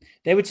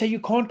 They would say, you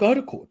can't go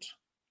to court.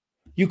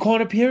 You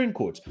can't appear in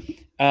court.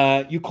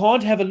 You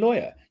can't have a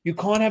lawyer. You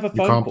can't have a phone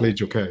call. You can't plead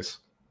your case.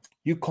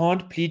 You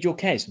can't plead your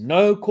case.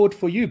 No court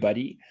for you,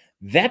 buddy.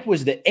 That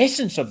was the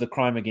essence of the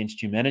crime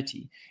against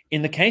humanity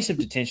in the case of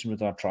detention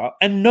without trial.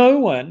 And no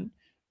one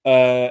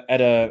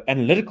at an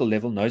analytical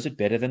level knows it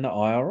better than the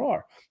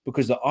IRR,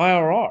 because the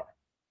IRR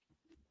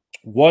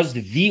was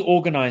the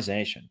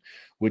organization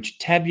which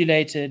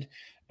tabulated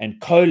and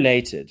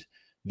collated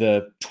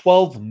the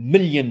 12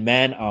 million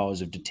man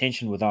hours of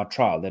detention without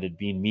trial that had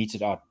been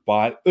meted out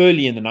by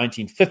early in the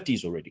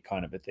 1950s already,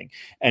 kind of a thing,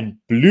 and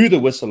blew the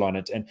whistle on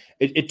it. And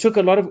it took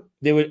a lot of,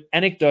 there were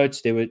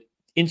anecdotes, there were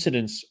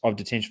incidents of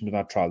detention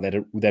without trial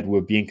that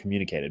were being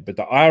communicated, but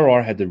the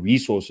IRR had the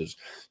resources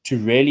to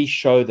really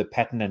show the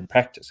pattern and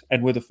practice,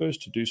 and were the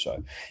first to do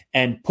so,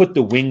 and put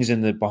the wings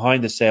in the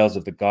behind the sails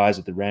of the guys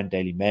at the Rand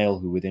Daily Mail,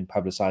 who were then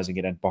publicizing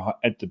it, and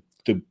at the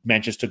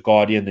Manchester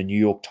Guardian, the New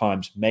York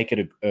Times, make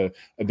it a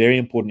very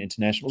important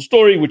international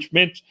story, which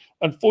meant,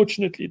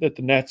 unfortunately, that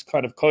the Nats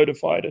kind of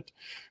codified it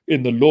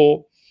in the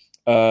law,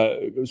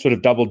 sort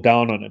of doubled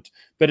down on it,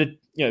 but it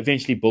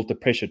eventually built the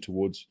pressure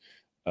towards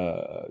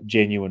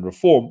genuine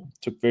reform.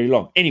 Took very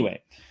long.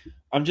 Anyway,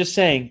 I'm just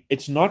saying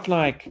it's not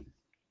like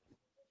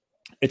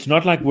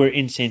we're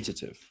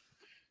insensitive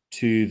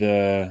to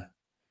the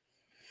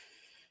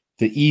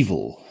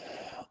evil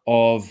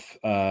of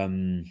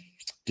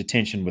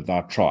detention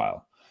without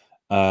trial,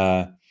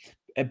 but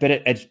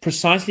it's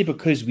precisely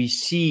because we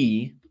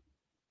see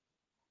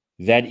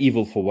that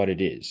evil for what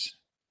it is.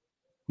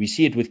 We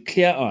see it with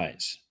clear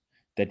eyes,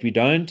 that we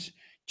don't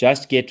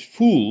just get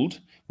fooled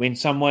when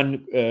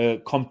someone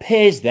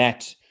compares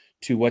that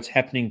to what's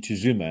happening to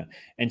Zuma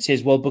and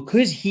says, well,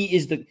 because he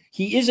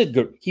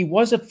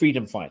was a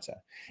freedom fighter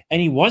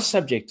and he was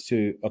subject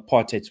to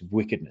apartheid's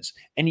wickedness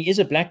and he is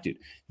a black dude,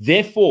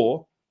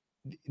 therefore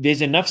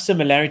there's enough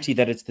similarity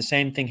that it's the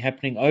same thing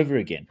happening over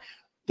again.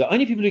 The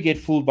only people who get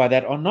fooled by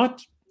that are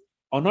not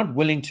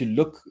willing to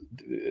look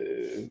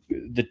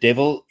the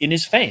devil in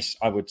his face,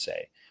 I would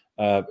say.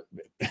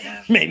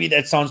 Maybe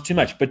that sounds too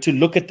much, but to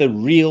look at the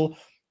real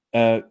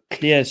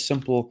clear,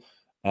 simple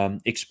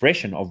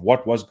expression of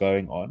what was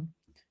going on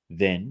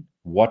then,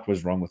 what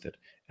was wrong with it,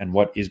 and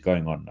what is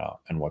going on now,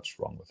 and what's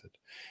wrong with it,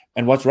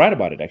 and what's right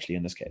about it, actually,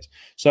 in this case.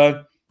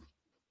 So,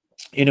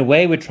 in a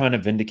way, we're trying to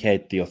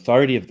vindicate the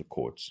authority of the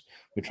courts.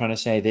 We're trying to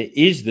say there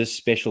is this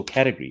special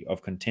category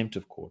of contempt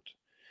of court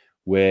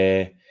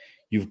where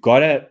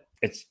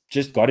it's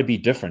just got to be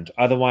different.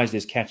 Otherwise,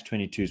 there's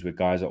catch-22s where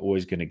guys are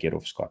always going to get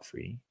off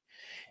scot-free.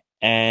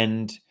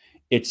 And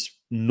it's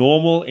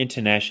normal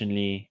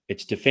internationally.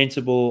 It's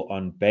defensible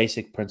on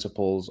basic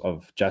principles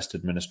of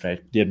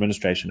the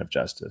administration of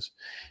justice,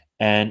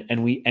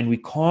 and we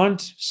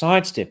can't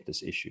sidestep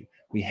this issue.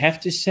 We have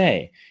to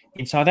say,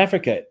 in South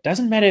Africa, it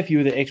doesn't matter if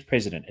you're the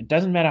ex-president. It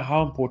doesn't matter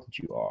how important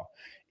you are.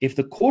 If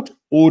the court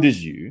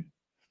orders you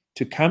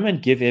to come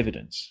and give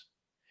evidence,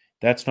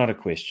 that's not a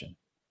question.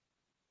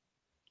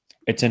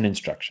 It's an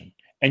instruction.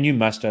 And you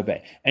must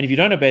obey. And if you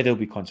don't obey, there'll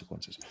be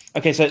consequences.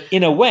 Okay, so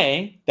in a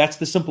way, that's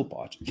the simple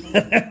part.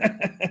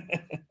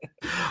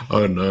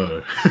 Oh,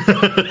 no.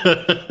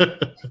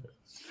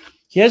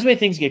 Here's where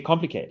things get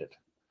complicated.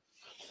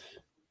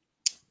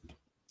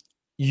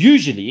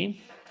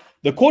 Usually,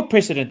 the court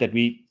precedent that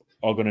we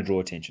are going to draw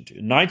attention to,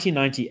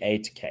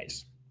 1998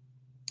 case,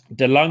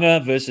 De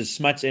Lange versus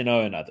Smuts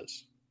NO and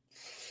others.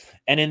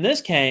 And in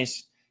this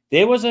case,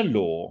 there was a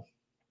law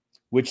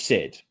which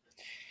said,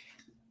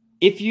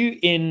 if you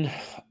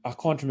I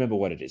can't remember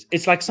what it is.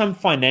 It's like some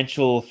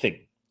financial thing,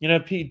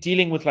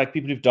 dealing with like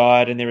people who've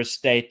died and their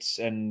estates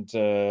and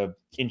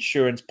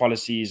insurance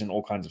policies and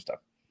all kinds of stuff.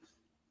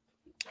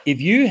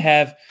 If you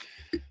have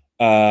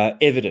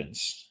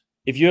evidence,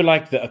 if you're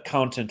like the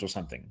accountant or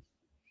something,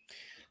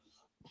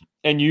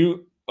 and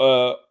you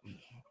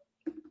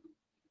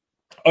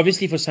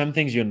obviously for some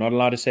things you're not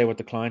allowed to say what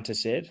the client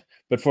has said,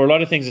 but for a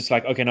lot of things it's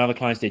like, okay, now the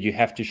client's dead, you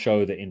have to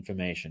show the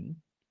information.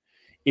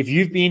 If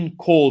you've been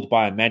called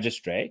by a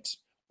magistrate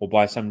or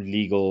by some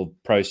legal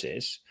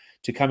process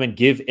to come and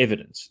give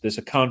evidence, this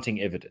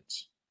accounting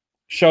evidence,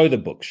 show the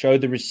book, show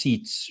the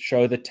receipts,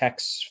 show the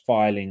tax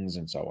filings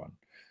and so on,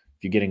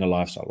 if you're getting a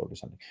lifestyle order or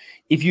something.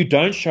 If you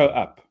don't show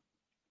up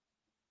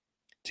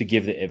to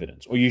give the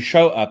evidence, or you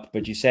show up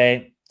but you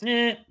say,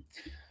 I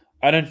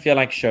don't feel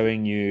like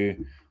showing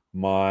you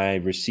my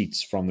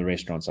receipts from the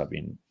restaurants I've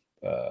been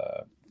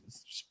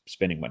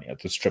spending money at,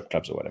 the strip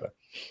clubs or whatever.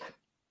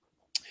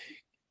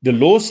 The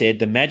law said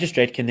the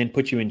magistrate can then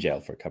put you in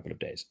jail for a couple of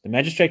days. The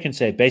magistrate can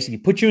say, basically,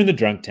 put you in the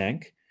drunk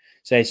tank,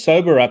 say,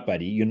 sober up,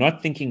 buddy. You're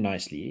not thinking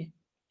nicely.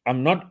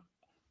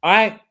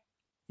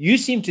 You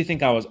seem to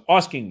think I was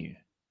asking you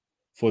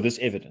for this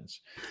evidence.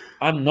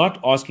 I'm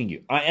not asking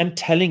you. I am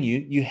telling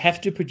you, you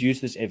have to produce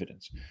this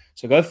evidence.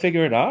 So go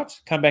figure it out.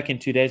 Come back in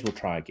 2 days. We'll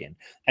try again.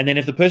 And then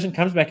if the person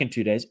comes back in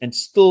 2 days and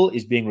still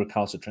is being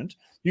recalcitrant,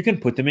 you can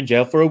put them in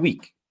jail for a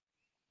week.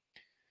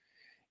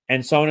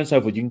 And so on and so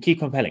forth. You can keep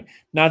compelling.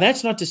 Now,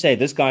 that's not to say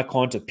this guy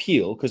can't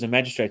appeal, because a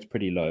magistrate's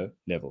pretty low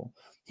level.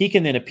 He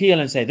can then appeal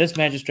and say, this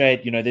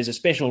magistrate, there's a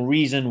special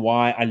reason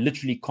why I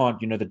literally can't,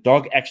 the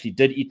dog actually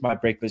did eat my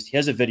breakfast.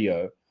 Here's a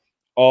video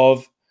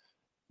of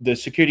the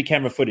security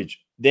camera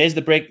footage. There's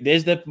the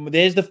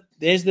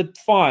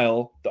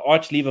file, the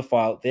arch lever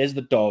file. There's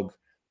the dog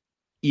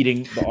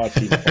eating the arch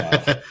lever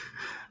file.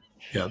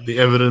 Yeah, the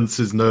evidence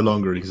is no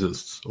longer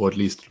exists, or at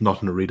least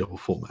not in a readable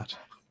format.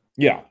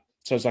 Yeah.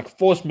 So it's like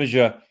force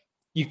majeure.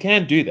 You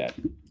can do that.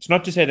 It's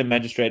not to say the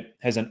magistrate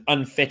has an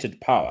unfettered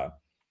power,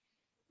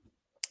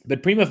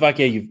 but prima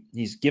facie,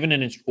 he's given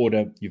an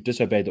order, you've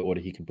disobeyed the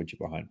order, he can put you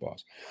behind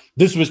bars.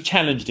 This was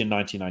challenged in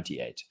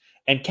 1998.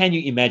 And can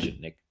you imagine,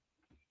 Nick,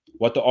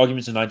 what the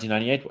arguments in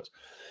 1998 was?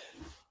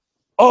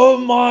 Oh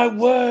my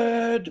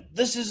word,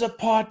 this is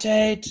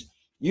apartheid.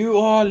 You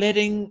are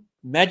letting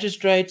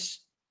magistrates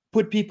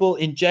put people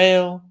in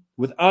jail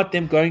without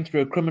them going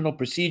through a criminal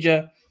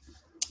procedure.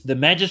 The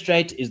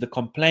magistrate is the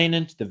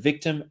complainant, the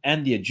victim,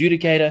 and the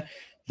adjudicator.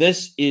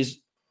 This is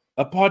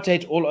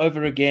apartheid all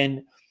over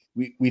again.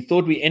 We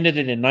thought we ended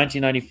it in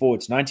 1994.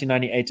 It's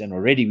 1998, and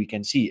already we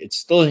can see it's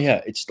still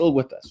here. It's still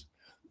with us.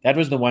 That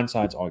was the one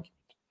side's argument.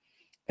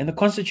 And the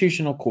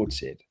Constitutional Court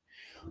said,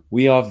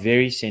 we are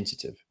very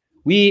sensitive.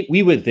 We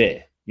were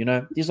there. You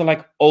know, these are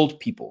like old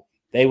people.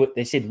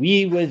 They said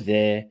we were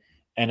there,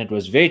 and it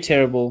was very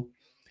terrible.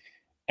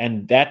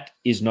 And that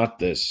is not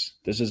this.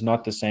 This is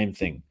not the same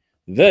thing.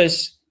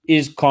 This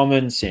is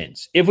common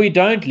sense. If we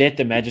don't let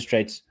the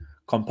magistrates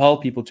compel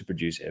people to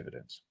produce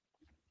evidence,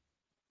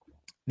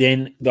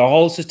 then the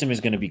whole system is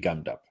going to be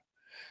gummed up.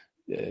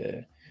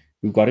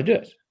 We've got to do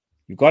it.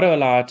 You've got to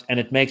allow it, and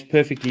it makes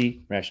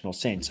perfectly rational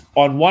sense.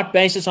 On what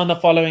basis? On the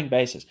following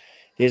basis.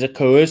 There's a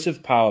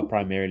coercive power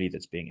primarily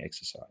that's being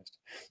exercised.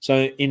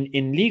 So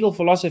in legal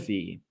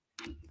philosophy,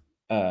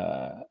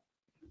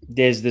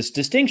 there's this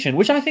distinction,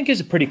 which I think is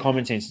a pretty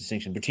common sense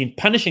distinction between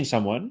punishing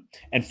someone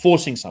and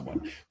forcing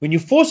someone. When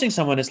you're forcing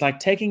someone, it's like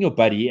taking your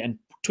buddy and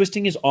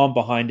twisting his arm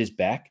behind his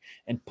back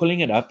and pulling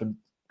it up and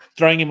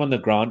throwing him on the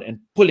ground and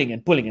pulling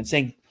and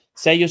saying,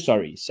 say you're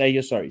sorry, say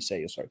you're sorry, say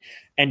you're sorry.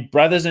 And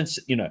brothers and,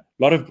 a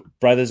lot of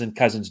brothers and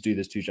cousins do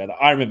this to each other.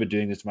 I remember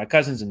doing this to my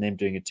cousins and them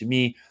doing it to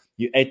me.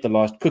 You ate the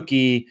last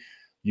cookie,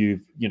 you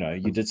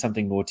did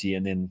something naughty,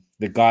 and then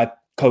the guy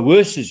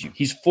coerces you.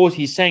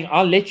 He's saying,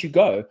 I'll let you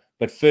go,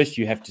 but first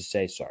you have to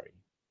say sorry.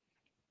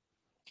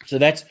 So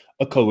that's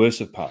a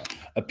coercive power.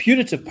 A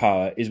punitive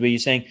power is where you're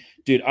saying,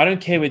 dude, I don't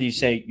care whether you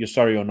say you're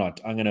sorry or not.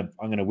 I'm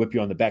gonna whip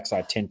you on the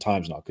backside 10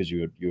 times now because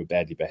you were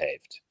badly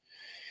behaved.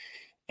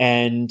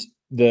 And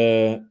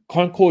the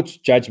Concord's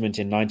judgment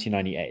in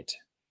 1998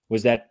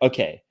 was that,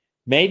 okay,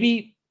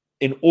 maybe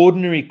in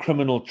ordinary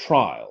criminal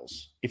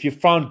trials, if you're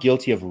found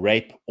guilty of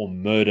rape or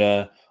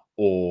murder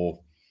or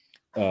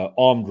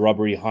armed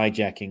robbery,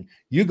 hijacking,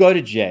 you go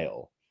to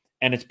jail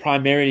and it's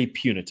primarily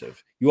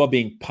punitive. You are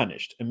being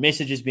punished. A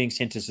message is being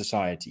sent to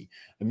society.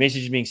 A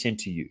message is being sent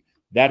to you.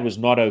 That was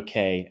not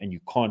okay, and you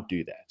can't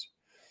do that.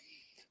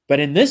 But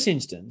in this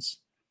instance,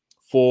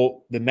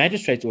 for the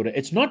magistrate's order,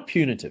 it's not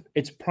punitive.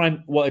 It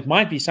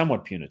might be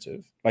somewhat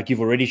punitive, like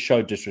you've already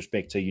showed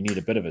disrespect, so you need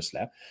a bit of a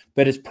slap,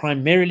 but it's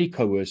primarily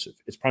coercive.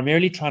 It's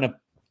primarily trying to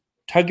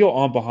tug your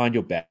arm behind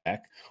your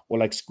back or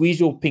like squeeze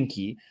your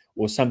pinky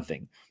or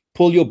something,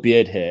 pull your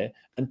beard hair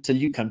until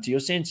you come to your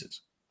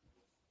senses.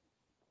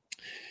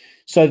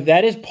 So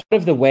that is part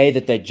of the way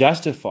that they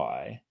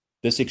justify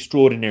this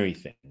extraordinary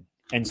thing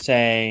and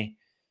say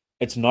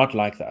it's not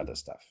like the other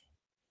stuff.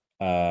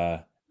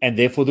 And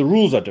therefore the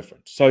rules are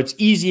different. So it's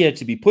easier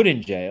to be put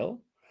in jail,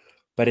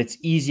 but it's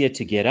easier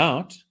to get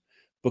out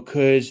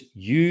because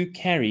you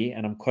carry,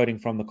 and I'm quoting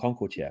from the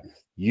Concord here,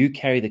 you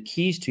carry the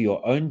keys to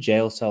your own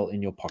jail cell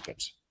in your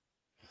pocket.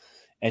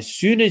 As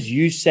soon as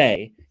you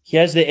say,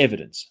 here's the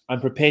evidence,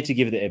 I'm prepared to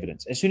give the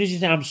evidence. As soon as you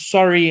say, I'm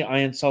sorry I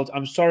insulted,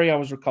 I'm sorry I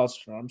was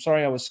recalcitrant, I'm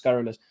sorry I was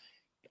scurrilous,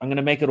 I'm going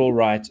to make it all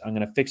right, I'm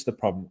going to fix the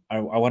problem, I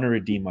want to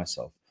redeem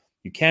myself.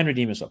 You can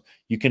redeem yourself.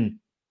 You can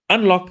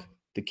unlock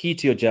the key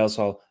to your jail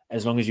cell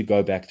as long as you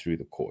go back through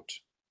the court.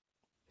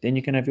 Then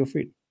you can have your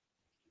freedom.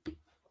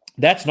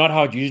 That's not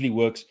how it usually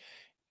works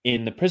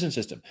in the prison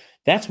system.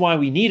 That's why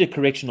we need a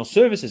Correctional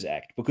Services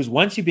Act, because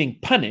once you're being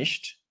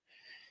punished,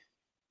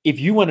 if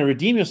you want to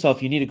redeem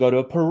yourself, you need to go to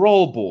a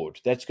parole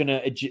board that's going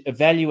to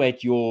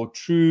evaluate your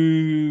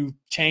true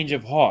change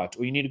of heart,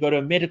 or you need to go to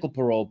a medical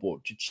parole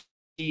board to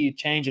see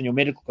change in your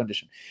medical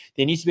condition.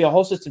 There needs to be a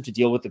whole system to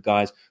deal with the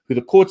guys who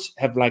the courts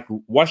have like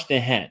washed their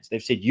hands.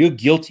 They've said, you're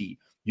guilty,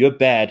 you're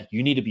bad,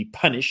 you need to be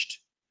punished,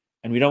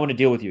 and we don't want to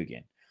deal with you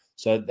again.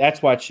 So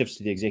that's why it shifts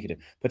to the executive.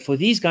 But for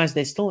these guys,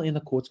 they're still in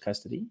the court's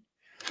custody,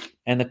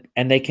 and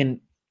they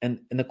can. And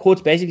the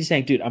court's basically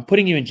saying, dude, I'm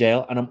putting you in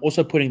jail, and I'm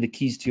also putting the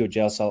keys to your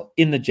jail cell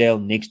in the jail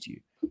next to you.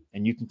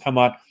 And you can come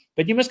out,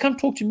 but you must come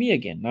talk to me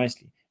again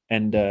nicely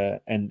and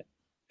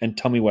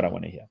tell me what I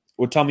want to hear.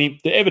 Or tell me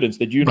the evidence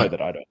that you know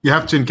that I don't. You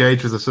have to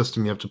engage with the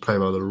system. You have to play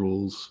by the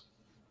rules.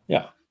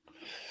 Yeah.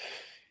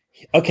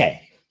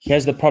 Okay.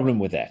 Here's the problem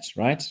with that,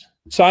 right?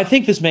 So I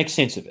think this makes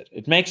sense of it.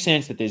 It makes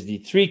sense that there's the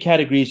three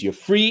categories. You're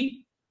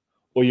free,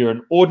 or you're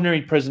an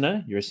ordinary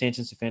prisoner. You're a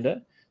sentenced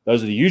offender.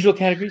 Those are the usual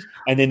categories.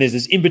 And then there's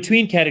this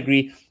in-between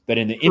category, but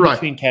in the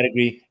in-between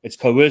category, it's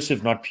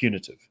coercive, not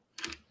punitive.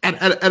 And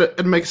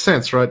it makes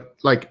sense, right?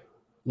 Like,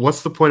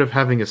 what's the point of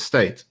having a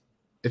state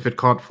if it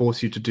can't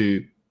force you to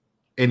do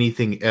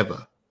anything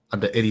ever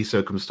under any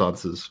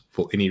circumstances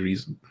for any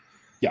reason?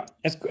 Yeah,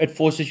 it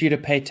forces you to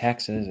pay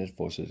taxes. It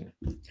forces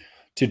you.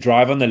 to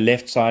drive on the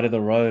left side of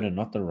the road and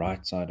not the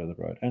right side of the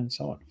road, and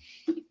so on.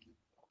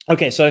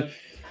 Okay, so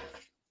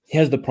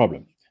here's the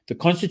problem. The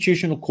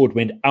Constitutional Court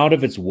went out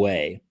of its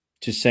way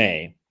to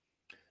say,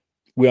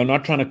 we are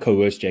not trying to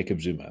coerce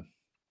Jacob Zuma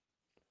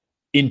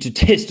into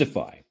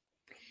testify.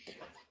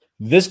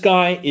 This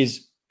guy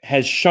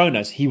has shown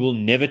us he will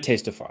never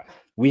testify.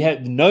 We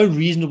have no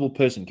reasonable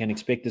person can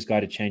expect this guy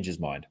to change his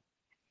mind.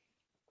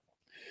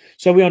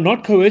 So we are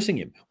not coercing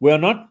him. We are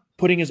not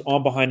putting his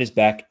arm behind his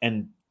back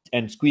and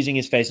squeezing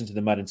his face into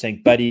the mud and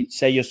saying, buddy,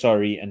 say you're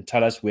sorry and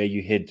tell us where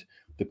you hid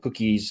the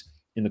cookies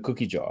in the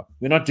cookie jar.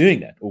 We're not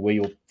doing that, or where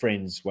your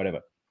friends, whatever.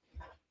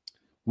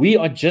 We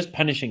are just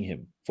punishing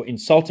him for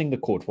insulting the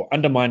court, for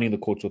undermining the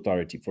court's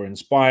authority, for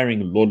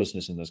inspiring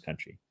lawlessness in this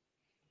country.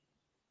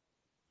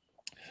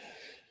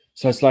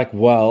 So it's like,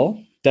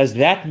 well, does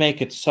that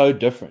make it so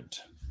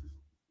different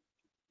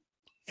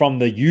from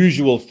the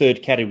usual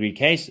third category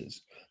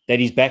cases that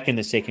he's back in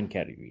the second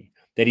category,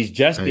 that he's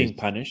just being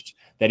punished,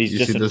 that he's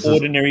just an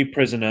ordinary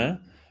prisoner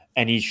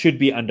and he should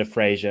be under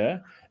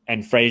Fraser,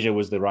 and Fraser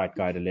was the right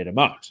guy to let him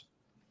out?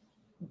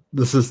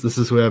 This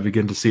is where I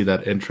begin to see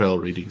that entrail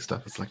reading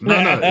stuff. It's like, no,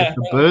 if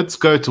the birds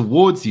go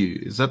towards you,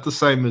 is that the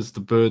same as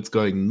the birds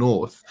going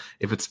north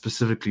if it's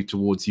specifically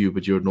towards you,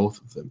 but you're north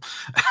of them?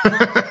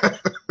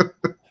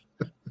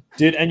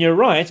 Dude, and you're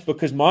right,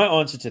 because my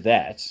answer to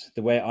that,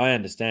 the way I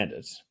understand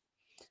it,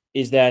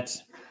 is that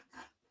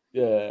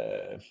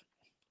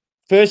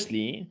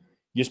firstly,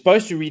 you're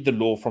supposed to read the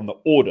law from the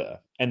order,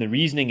 and the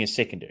reasoning is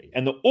secondary.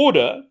 And the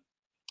order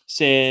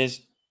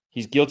says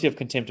he's guilty of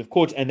contempt of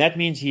court, and that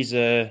means he's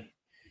a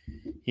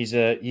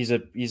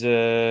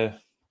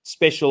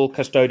special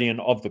custodian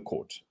of the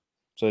court.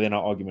 So then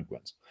our argument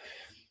wins.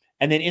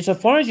 And then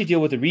insofar as you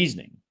deal with the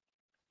reasoning,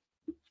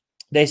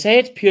 they say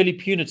it's purely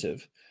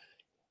punitive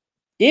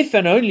if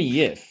and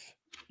only if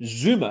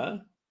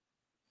Zuma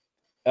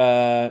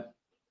does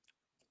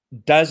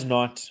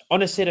not,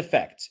 on a set of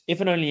facts, if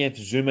and only if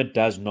Zuma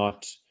does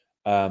not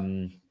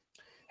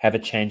have a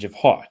change of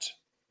heart.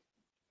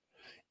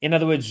 In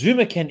other words,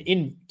 Zuma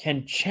can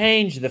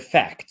change the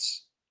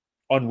facts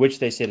on which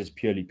they said it's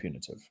purely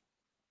punitive.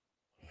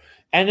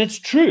 And it's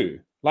true.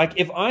 Like,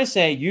 if I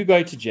say you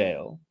go to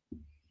jail,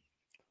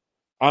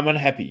 I'm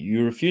unhappy,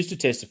 you refuse to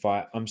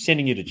testify, I'm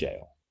sending you to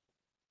jail.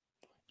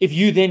 If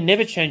you then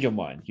never change your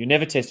mind, you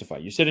never testify,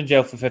 you sit in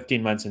jail for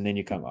 15 months and then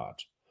you come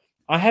out,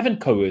 I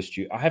haven't coerced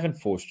you, I haven't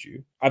forced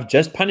you, I've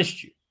just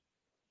punished you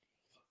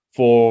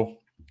for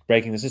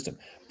breaking the system.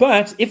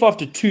 But if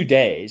after 2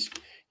 days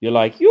you're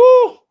like,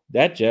 yo,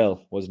 that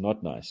jail was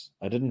not nice,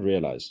 I didn't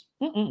realize,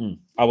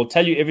 I will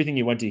tell you everything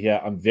you want to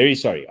hear, I'm very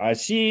sorry, I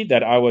see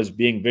that I was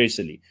being very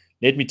silly,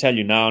 let me tell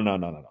you now,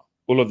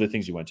 all of the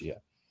things you want to hear.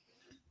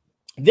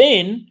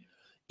 Then,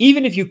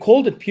 even if you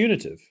called it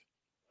punitive,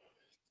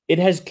 it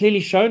has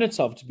clearly shown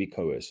itself to be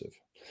coercive.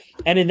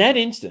 And in that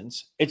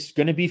instance, it's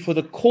going to be for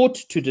the court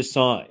to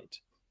decide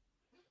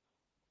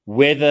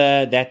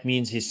whether that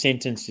means his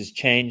sentence is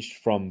changed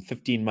from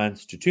 15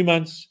 months to 2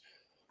 months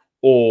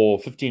or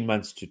 15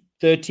 months to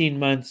 13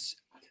 months.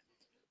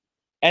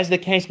 As the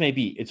case may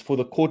be, it's for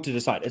the court to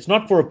decide. It's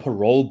not for a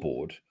parole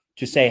board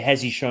to say,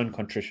 has he shown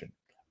contrition?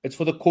 It's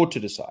for the court to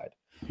decide.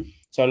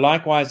 So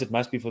likewise, it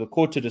must be for the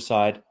court to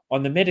decide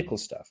on the medical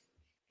stuff.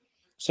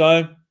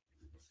 So,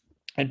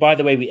 and by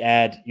the way, we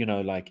add,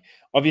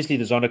 obviously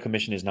the Zondo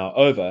Commission is now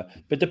over,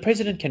 but the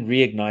president can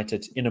reignite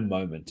it in a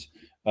moment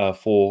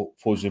for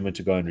Zuma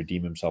to go and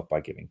redeem himself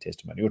by giving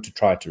testimony, or to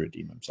try to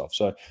redeem himself.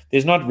 So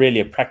there's not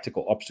really a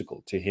practical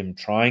obstacle to him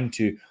trying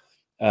to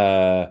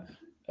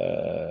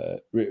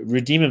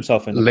redeem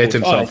himself and let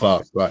himself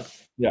out, right?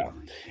 Yeah,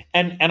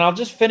 and I'll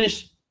just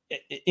finish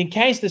in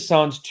case this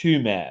sounds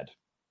too mad.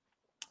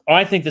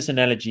 I think this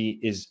analogy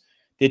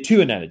there are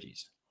two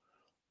analogies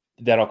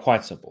that are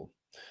quite simple.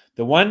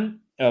 The one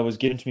was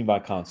given to me by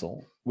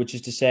counsel, which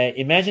is to say,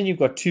 imagine you've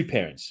got two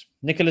parents,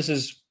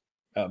 Nicholas's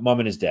mom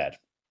and his dad.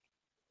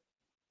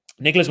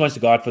 Nicholas wants to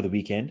go out for the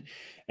weekend,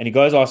 and he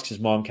goes, asks his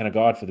mom, can I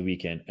go out for the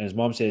weekend? And his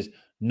mom says,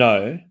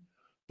 no,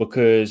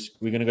 because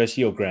we're going to go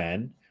see your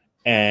gran,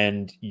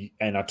 and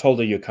I told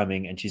her you're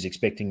coming, and she's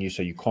expecting you,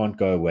 so you can't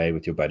go away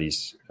with your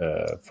buddies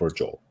for a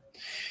jaw.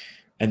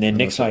 And then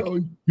Nick's like,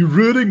 oh, you're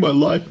ruining my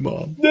life,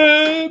 Mom.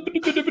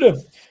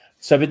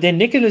 So, but then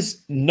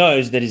Nicholas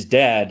knows that his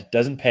dad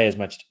doesn't pay as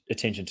much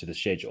attention to the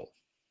schedule.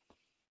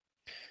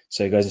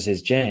 So he goes and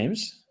says,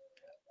 James,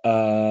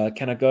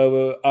 can I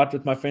go out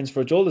with my friends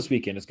for a jaw this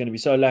weekend? It's going to be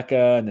so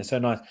lekker and they're so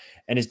nice.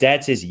 And his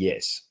dad says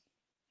yes.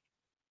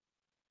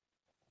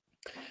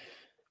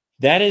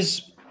 That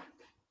is,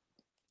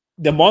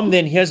 the mom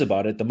then hears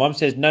about it. The mom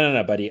says,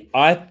 no, buddy,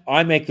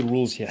 I make the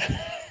rules here.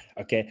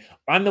 Okay,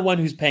 I'm the one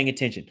who's paying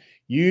attention.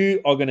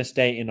 You are going to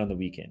stay in on the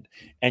weekend.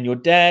 And your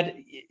dad,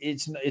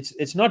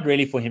 it's not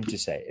really for him to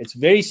say. It's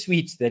very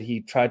sweet that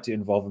he tried to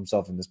involve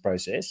himself in this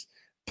process,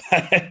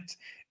 but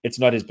it's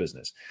not his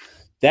business.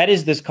 That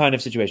is this kind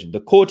of situation. The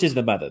court is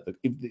the mother.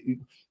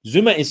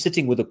 Zuma is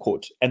sitting with the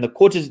court, and the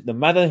court is the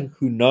mother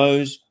who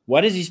knows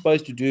What is he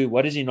supposed to do?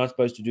 What is he not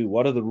supposed to do?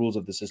 What are the rules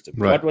of the system?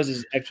 Right. What was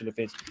his actual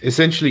offense?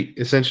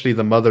 Essentially,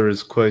 the mother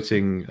is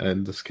quoting,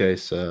 in this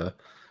case,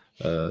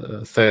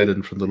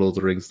 Theoden from the Lord of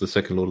the Rings, the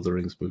second Lord of the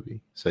Rings movie,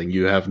 saying,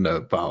 "You have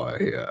no power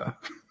here."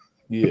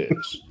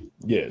 Yes,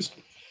 yes.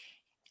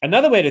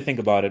 Another way to think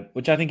about it,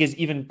 which I think is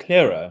even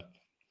clearer,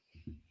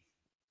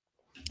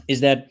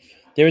 is that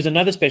there is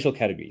another special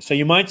category. So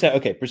you might say,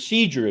 okay,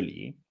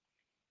 procedurally,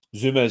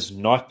 Zuma is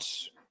not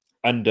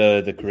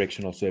under the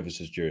Correctional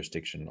Services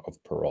jurisdiction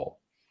of parole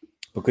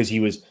because he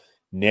was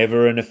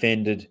never an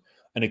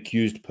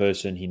accused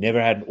person. He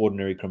never had an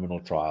ordinary criminal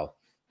trial.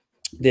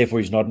 Therefore,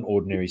 he's not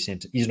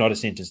he's not a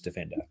sentenced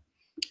offender.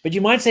 But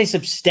you might say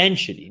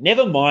substantially,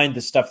 never mind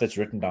the stuff that's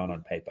written down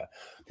on paper.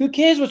 Who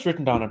cares what's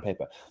written down on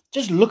paper?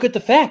 Just look at the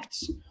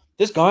facts.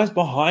 This guy's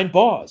behind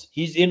bars.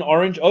 He's in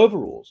orange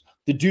overalls.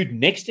 The dude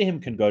next to him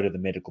can go to the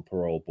medical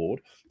parole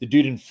board. The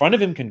dude in front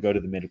of him can go to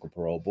the medical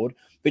parole board.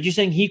 But you're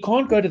saying he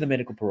can't go to the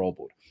medical parole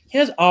board.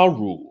 Here's our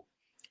rule.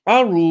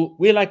 Our rule,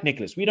 we're like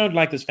Nicholas. We don't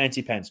like this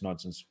fancy pants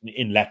nonsense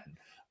in Latin.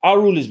 Our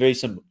rule is very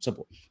simple.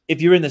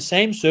 If you're in the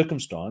same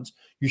circumstance,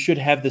 you should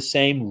have the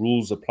same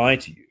rules apply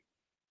to you.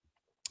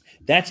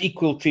 That's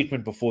equal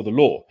treatment before the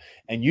law.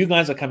 And you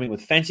guys are coming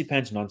with fancy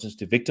pants nonsense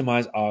to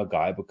victimize our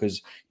guy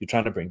because you're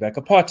trying to bring back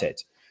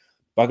apartheid.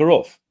 Bugger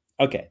off.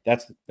 Okay,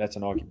 that's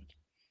an argument.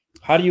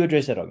 How do you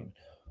address that argument?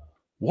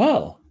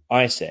 Well,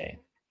 I say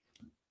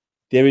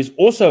there is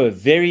also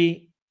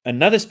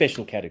another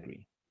special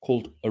category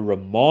called a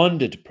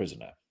remanded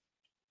prisoner.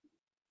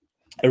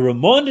 A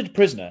remanded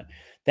prisoner,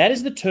 that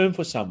is the term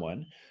for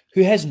someone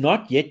who has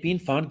not yet been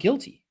found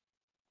guilty,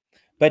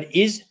 but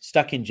is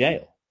stuck in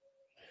jail.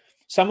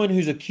 Someone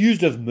who's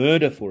accused of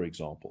murder, for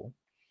example,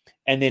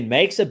 and then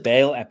makes a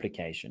bail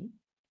application,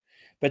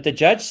 but the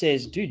judge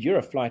says, dude, you're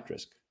a flight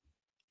risk.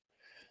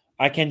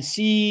 I can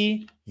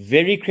see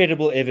very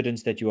credible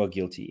evidence that you are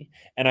guilty,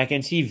 and I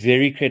can see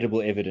very credible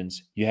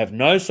evidence. You have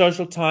no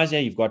social ties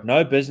here. You've got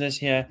no business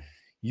here.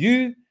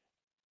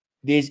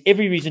 There's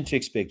every reason to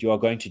expect you are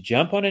going to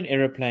jump on an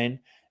aeroplane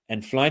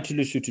and fly to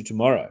Lesotho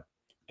tomorrow.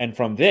 And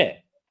from there,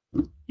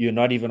 you're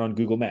not even on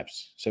Google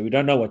Maps. So we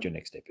don't know what your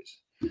next step is.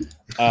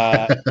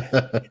 Yeah,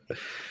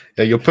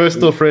 you're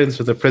personal friends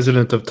with the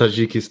president of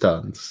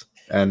Tajikistan,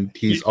 and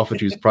he's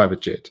offered you his private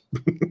jet.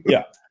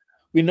 Yeah,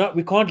 we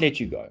can't let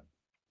you go.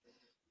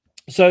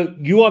 So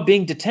you are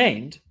being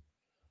detained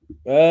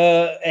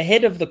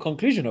ahead of the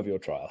conclusion of your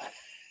trial.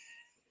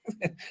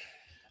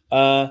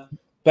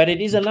 But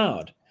it is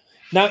allowed.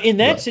 Now, in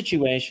that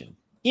situation,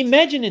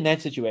 imagine in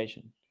that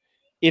situation,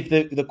 if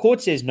the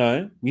court says,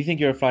 no, we think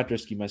you're a flight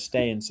risk, you must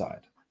stay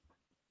inside.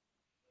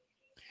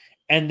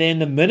 And then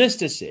the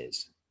minister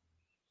says,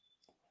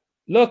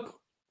 look,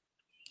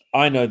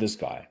 I know this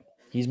guy.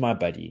 He's my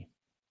buddy.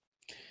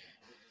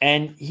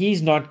 And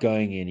he's not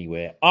going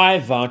anywhere. I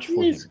vouch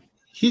for him.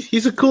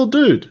 He's a cool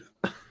dude.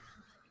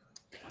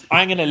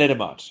 I'm going to let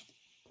him out.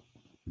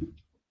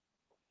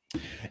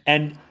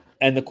 And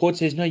the court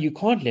says, no, you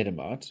can't let him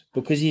out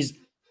because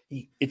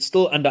it's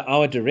still under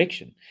our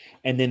direction.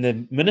 And then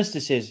the minister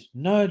says,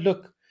 no,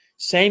 look,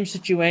 same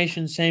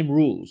situation, same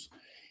rules.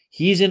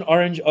 He's in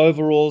orange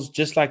overalls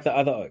just like the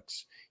other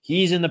Oaks.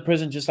 He's in the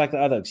prison just like the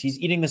other Oaks. He's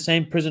eating the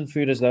same prison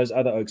food as those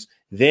other Oaks.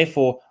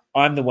 Therefore,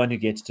 I'm the one who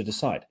gets to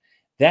decide.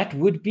 That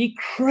would be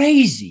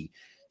crazy.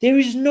 There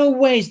is no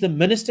ways the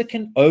minister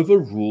can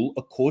overrule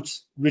a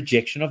court's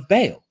rejection of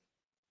bail.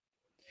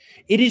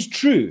 It is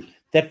true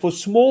that for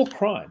small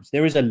crimes,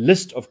 there is a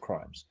list of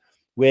crimes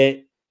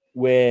where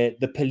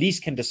the police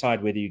can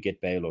decide whether you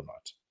get bail or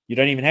not. You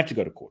don't even have to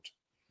go to court.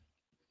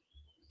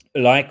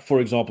 Like, for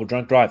example,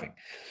 drunk driving.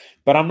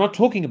 But I'm not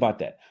talking about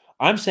that.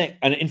 I'm saying,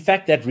 and in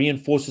fact, that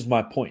reinforces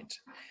my point,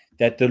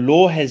 that the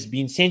law has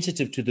been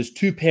sensitive to this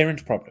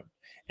two-parent problem.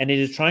 And it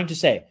is trying to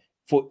say,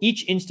 for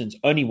each instance,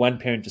 only one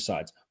parent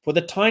decides. For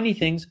the tiny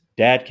things,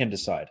 dad can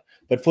decide.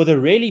 But for the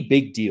really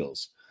big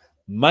deals,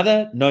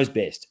 mother knows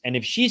best. And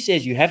if she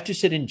says you have to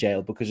sit in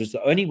jail because it's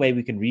the only way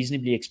we can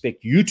reasonably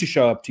expect you to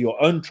show up to your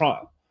own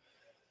trial,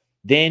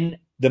 then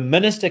the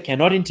minister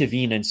cannot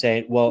intervene and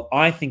say, well,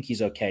 I think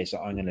he's okay, so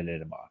I'm going to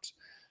let him out.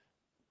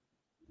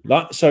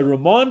 So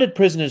remanded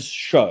prisoners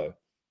show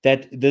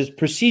that the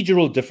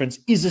procedural difference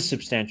is a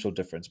substantial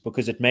difference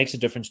because it makes a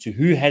difference to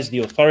who has the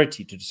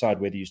authority to decide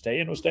whether you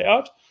stay in or stay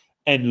out.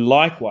 And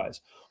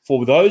likewise,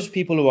 for those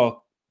people who are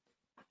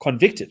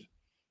convicted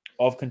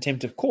of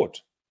contempt of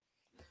court,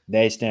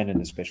 they stand in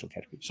a special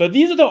category. So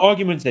these are the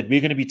arguments that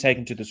we're going to be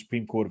taking to the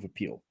Supreme Court of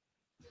Appeal.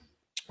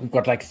 We've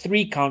got like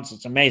 3 counsels.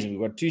 It's amazing.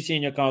 We've got 2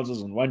 senior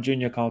counsels and 1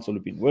 junior counsel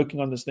who've been working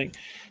on this thing.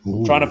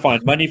 We're trying to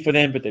find money for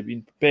them, but they've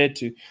been prepared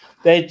to.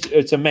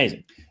 It's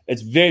amazing.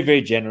 It's very,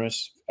 very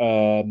generous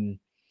from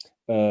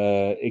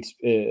the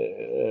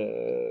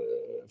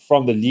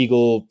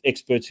legal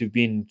experts who've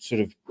been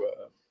sort of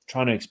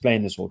trying to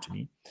explain this all to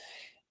me.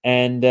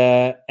 And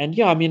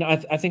yeah, I mean,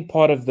 I think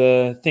part of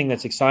the thing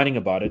that's exciting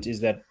about it is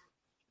that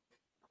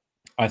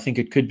I think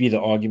it could be the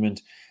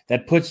argument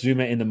that puts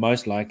Zuma in the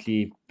most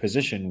likely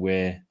position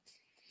where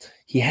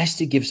he has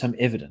to give some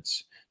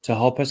evidence to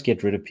help us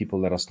get rid of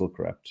people that are still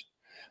corrupt.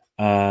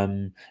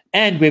 and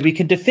where we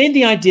can defend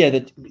the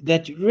idea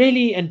that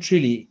really and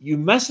truly you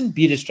mustn't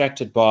be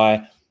distracted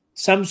by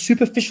some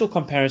superficial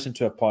comparison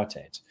to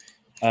apartheid,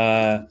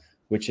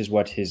 which is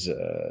what his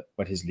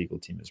legal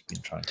team has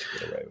been trying to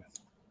get away with.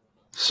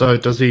 So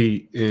does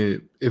he,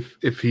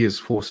 if he is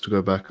forced to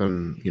go back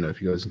on, if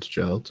he goes into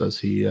jail, does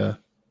he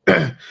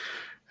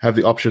have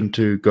the option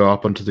to go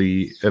up onto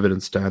the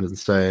evidence stand and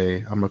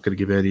say, I'm not going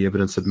to give any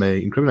evidence that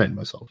may incriminate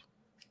myself?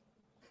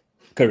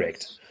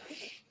 Correct.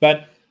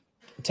 But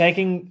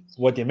taking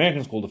what the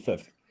Americans call the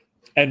fifth,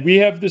 and we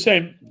have the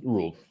same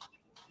rule.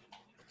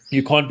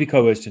 You can't be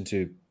coerced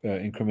into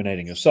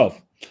incriminating yourself.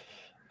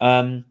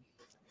 I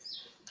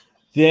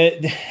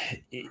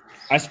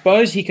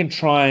suppose he can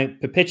try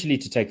perpetually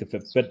to take the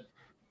fifth, but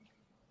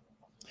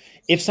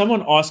if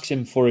someone asks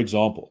him, for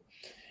example,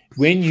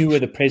 when you were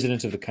the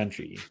president of the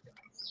country,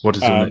 what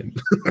is your name?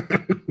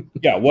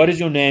 Yeah, what is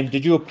your name?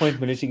 Did you appoint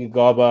Melissa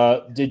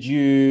Gigaba? Did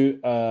you?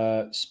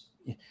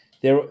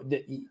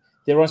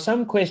 There are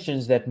some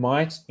questions that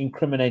might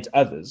incriminate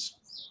others,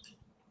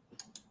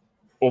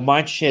 or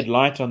might shed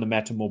light on the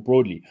matter more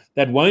broadly,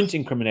 that won't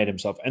incriminate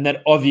himself, and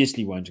that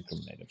obviously won't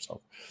incriminate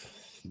himself.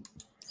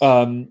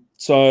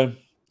 So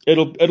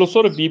it'll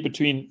sort of be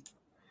between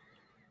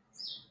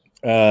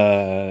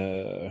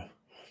and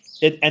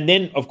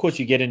then of course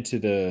you get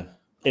into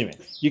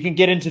you can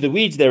get into the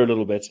weeds there a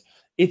little bit.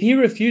 If he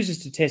refuses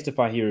to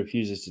testify, he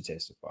refuses to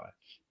testify.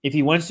 If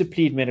he wants to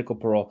plead medical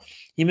parole,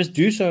 he must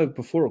do so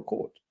before a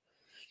court.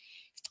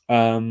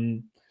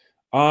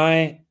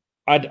 I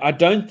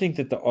don't think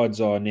that the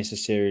odds are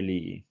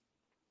necessarily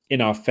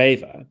in our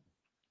favor.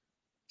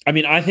 I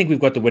mean, I think we've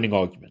got the winning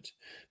argument,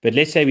 but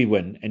let's say we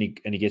win and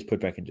he gets put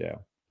back in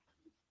jail.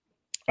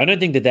 I don't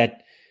think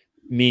that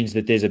means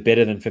that there's a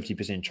better than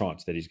 50%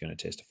 chance that he's going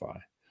to testify.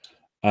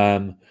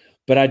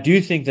 But I do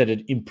think that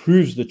it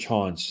improves the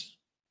chance,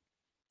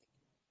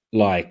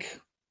 like,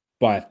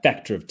 by a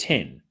factor of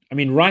 10. I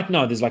mean, right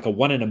now, there's like a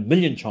 1 in a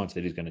million chance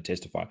that he's going to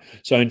testify.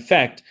 So, in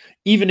fact,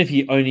 even if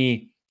he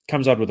only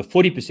comes out with a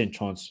 40%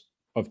 chance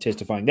of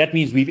testifying, that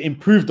means we've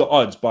improved the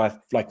odds by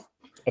like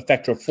a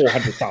factor of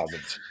 400,000.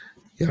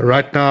 Yeah,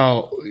 right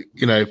now,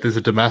 if there's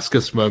a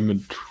Damascus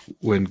moment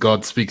when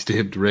God speaks to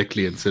him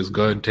directly and says,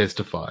 go and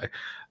testify,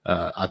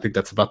 I think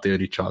that's about the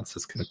only chance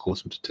that's going to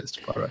cause him to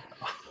testify right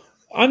now.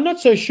 I'm not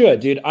so sure,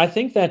 dude. I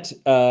think that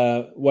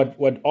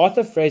what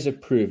Arthur Fraser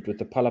proved with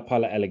the Phala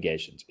Phala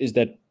allegations is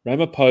that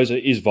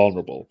Ramaphosa is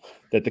vulnerable,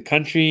 that the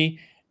country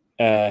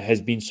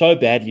has been so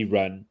badly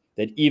run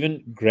that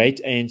even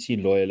great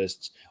ANC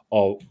loyalists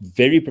are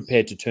very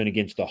prepared to turn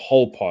against the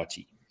whole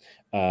party.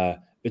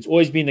 It's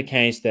always been the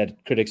case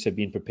that critics have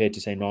been prepared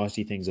to say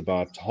nasty things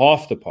about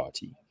half the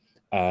party.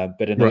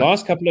 But in the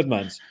last couple of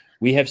months,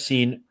 we have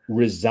seen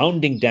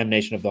resounding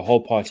damnation of the whole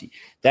party.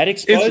 That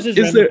exposes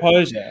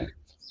Ramaphosa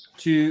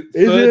to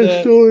Is further... there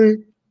a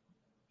story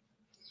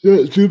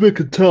that Zuma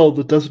could tell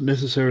that doesn't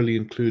necessarily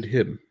include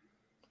him?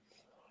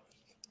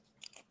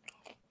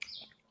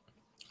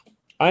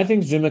 I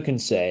think Zuma can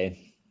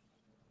say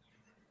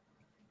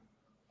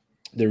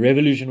the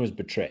revolution was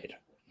betrayed.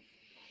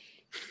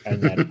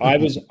 And that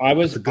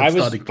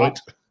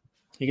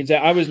he can say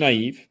I was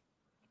naive.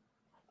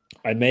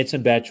 I made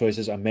some bad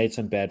choices. I made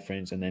some bad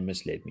friends, and they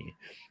misled me.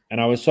 And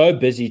I was so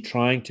busy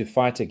trying to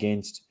fight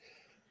against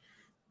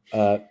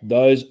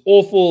those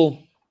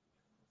awful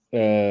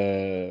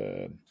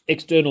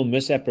external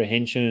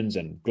misapprehensions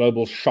and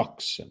global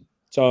shocks and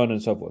so on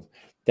and so forth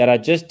that I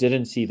just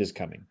didn't see this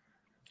coming.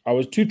 I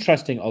was too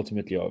trusting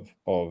ultimately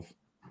of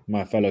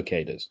my fellow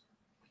cadres.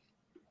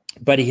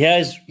 But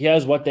here's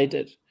what they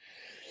did.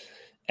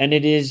 And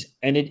it is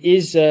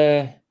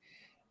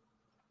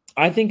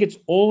I think it's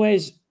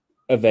always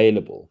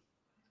available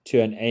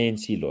to an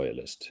ANC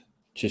loyalist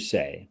to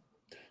say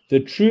the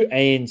true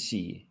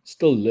ANC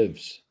still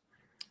lives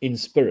in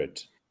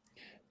spirit,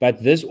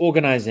 but this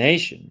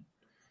organization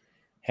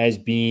has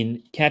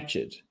been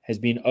captured, has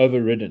been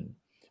overridden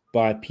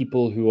by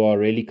people who are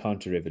really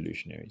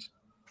counter-revolutionaries.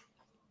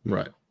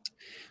 Right.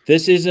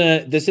 This is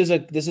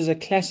a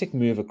classic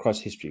move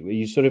across history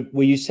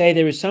where you say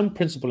there is some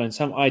principle and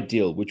some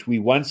ideal which we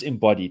once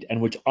embodied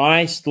and which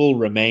I still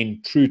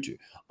remain true to.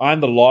 I'm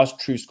the last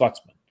true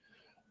Scotsman,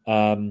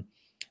 and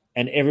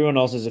everyone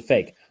else is a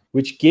fake,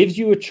 which gives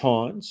you a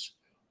chance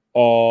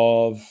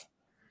of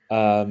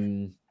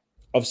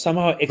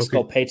somehow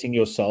exculpating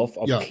yourself,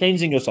 of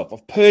cleansing yourself,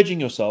 of purging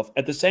yourself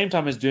at the same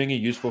time as doing a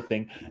useful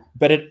thing.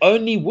 But it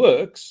only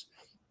works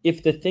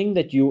if the thing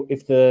that you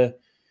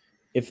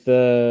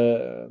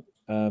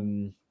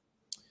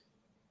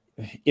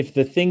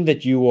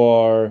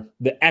are,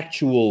 the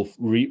actual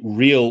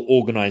real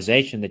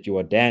organization that you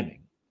are damning,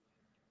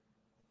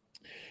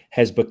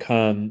 has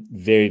become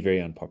very,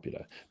 very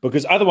unpopular.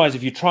 Because otherwise,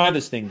 if you try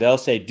this thing, they'll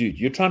say, dude,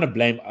 you're trying to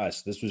blame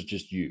us. This was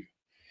just you.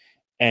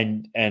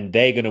 And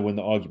they're going to win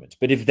the argument.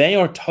 But if they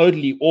are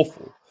totally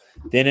awful,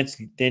 then it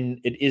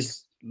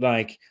is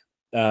like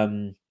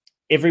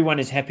everyone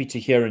is happy to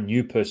hear a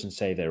new person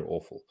say they're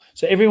awful.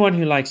 So everyone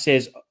who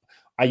says,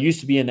 I used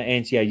to be in the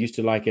ANC, I used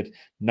to like it,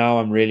 now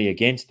I'm really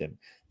against them.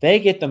 they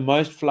get the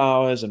most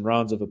flowers and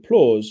rounds of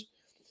applause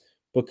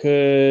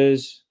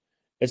because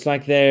it's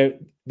like they're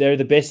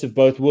the best of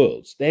both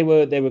worlds. They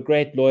were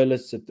great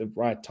loyalists at the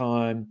right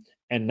time,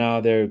 and now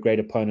they're great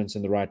opponents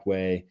in the right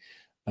way.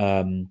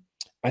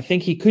 I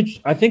think he could.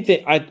 I think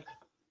that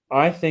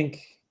I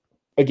think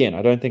again.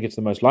 I don't think it's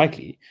the most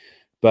likely,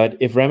 but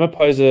if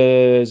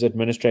Ramaphosa's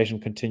administration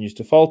continues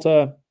to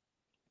falter,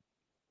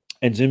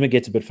 and Zuma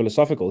gets a bit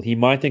philosophical, he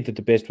might think that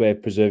the best way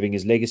of preserving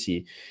his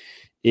legacy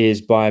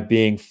is by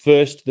being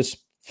first the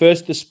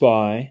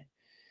spy,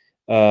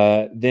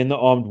 then the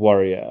armed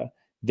warrior,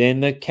 then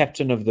the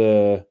captain of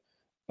the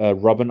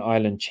Robben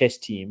Island chess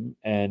team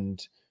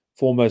and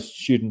foremost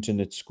student in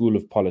its school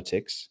of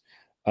politics,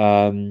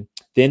 then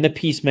the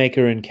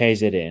peacemaker in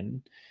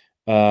KZN,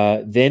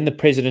 then the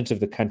president of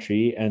the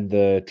country and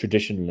the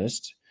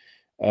traditionalist,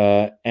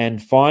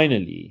 and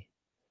finally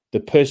the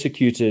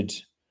persecuted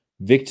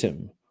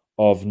victim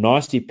of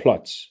nasty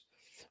plots,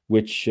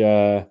 which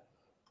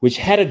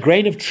had a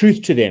grain of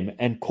truth to them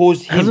and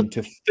caused him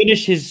to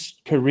finish his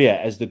career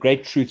as the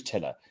great truth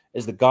teller,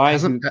 as the guy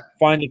who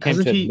finally came to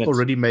admit. Hasn't he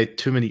already made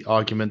too many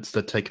arguments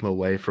that take him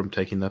away from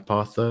taking that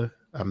path, though?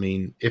 I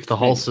mean, if the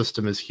whole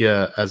system is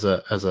here as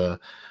a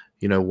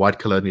white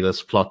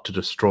colonialist plot to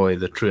destroy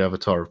the true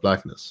avatar of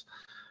blackness,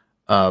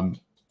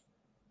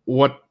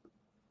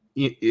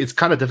 it's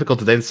kind of difficult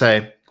to then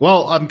say,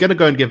 well, I'm going to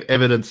go and give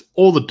evidence,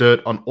 all the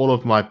dirt on all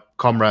of my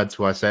comrades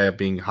who I say are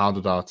being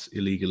hounded out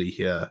illegally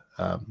here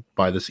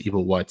by this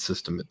evil white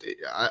system.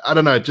 I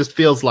don't know. It just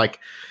feels like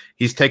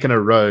he's taken a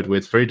road where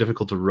it's very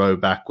difficult to row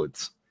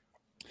backwards.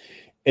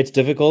 It's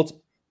difficult.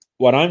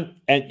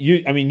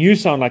 You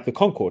sound like the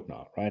Concord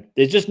now, right?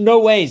 There's just no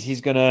ways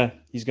he's gonna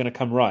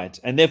come right,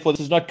 and therefore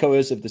this is not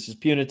coercive. This is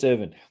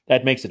punitive, and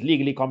that makes it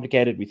legally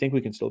complicated. We think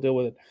we can still deal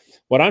with it.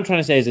 What I'm trying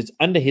to say is it's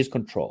under his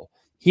control.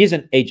 He is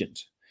an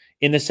agent.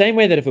 In the same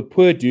way that if a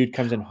poor dude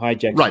comes and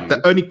hijacks right, you,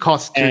 the only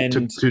cost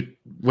to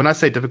when I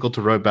say difficult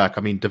to row back,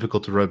 I mean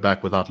difficult to row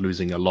back without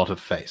losing a lot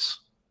of face.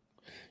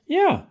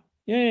 Yeah.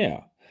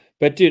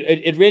 But dude,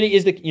 it really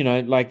is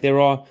there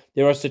are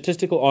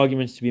statistical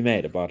arguments to be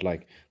made about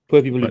like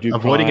poor people who do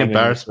avoiding crime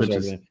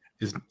embarrassment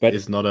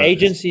is not a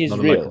agency is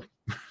real.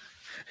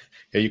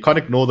 Yeah, you can't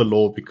ignore the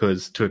law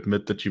because to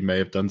admit that you may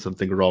have done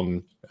something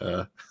wrong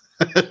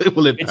it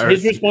will embarrass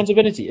It's his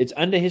responsibility. It's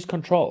under his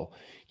control.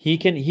 He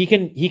can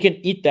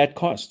eat that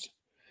cost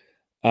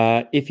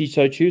if he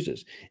so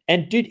chooses.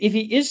 And dude, if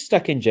he is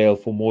stuck in jail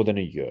for more than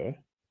a year,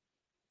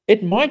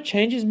 it might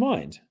change his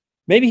mind.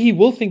 Maybe he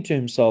will think to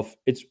himself,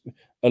 it's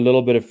a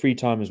little bit of free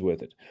time is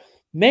worth it.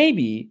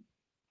 Maybe,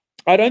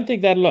 I don't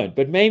think that alone,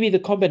 but maybe the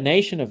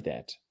combination of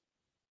that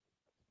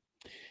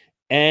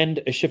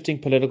and a shifting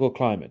political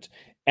climate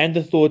and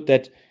the thought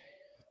that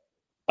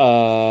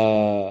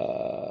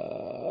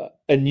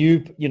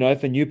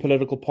if a new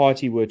political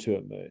party were to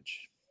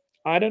emerge,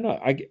 I don't know.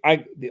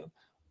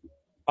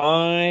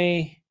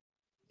 I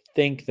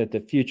think that the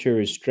future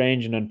is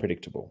strange and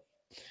unpredictable,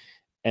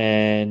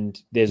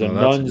 and there's a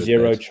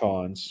non-zero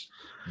chance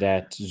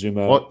that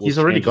Zuma. Well, he's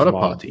already got a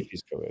party.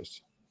 He's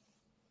coerced.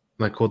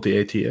 Like called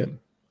the ATM.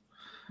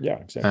 Yeah,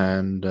 exactly.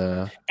 And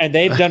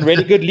they've done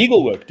really good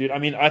legal work, dude. I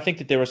mean, I think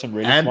that there are some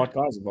really smart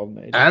guys involved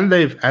in it.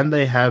 And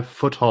they have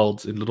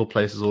footholds in little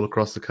places all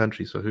across the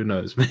country. So who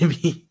knows?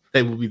 Maybe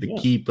they will be the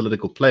key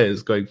political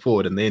players going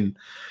forward, and then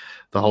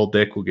the whole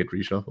deck will get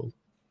reshuffled.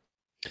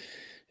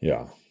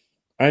 Yeah,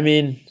 I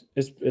mean,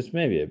 it's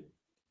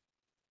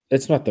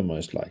not the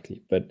most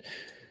likely, but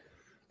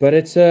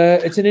it's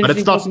an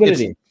interesting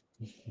possibility.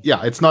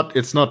 It's not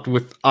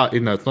with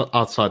it's not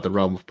outside the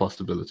realm of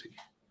possibility.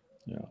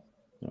 Yeah.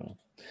 No.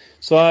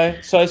 So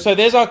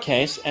there's our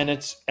case, and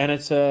it's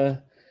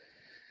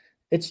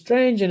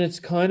strange, and it's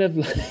kind of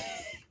like.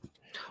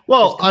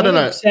 Well, I don't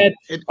know.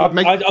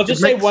 I'll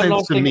just say one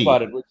last thing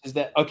about it, which is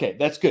that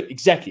that's good.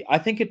 Exactly, I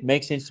think it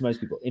makes sense to most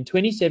people. In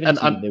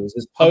 2017, there was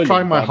this polling. I'm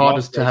trying my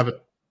hardest to have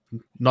it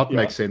not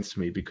make sense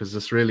to me because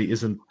this really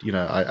isn't.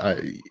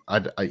 I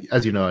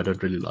as you know, I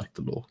don't really like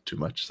the law too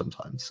much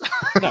sometimes.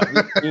 No,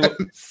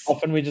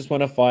 often we just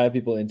want to fire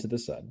people into the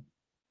sun.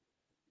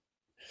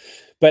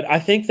 But I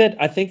think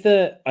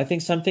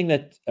something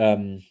that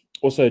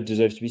also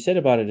deserves to be said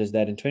about it is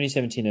that in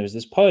 2017 there was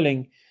this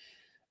polling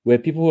where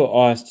people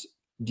were asked,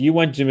 "Do you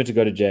want Zuma to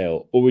go to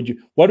jail, or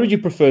what would you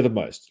prefer the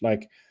most?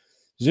 Like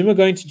Zuma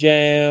going to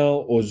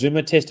jail or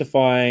Zuma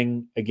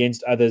testifying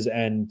against others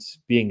and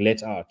being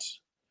let out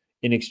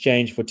in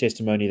exchange for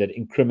testimony that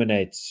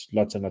incriminates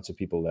lots and lots of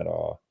people that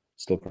are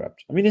still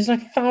corrupt?" I mean, there's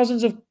like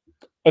thousands of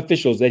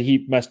officials that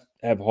he must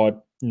have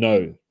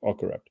know are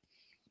corrupt.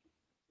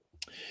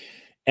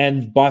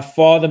 And by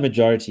far the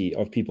majority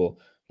of people,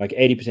 like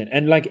 80%,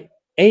 and like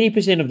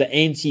 80% of the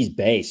ANC's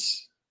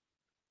base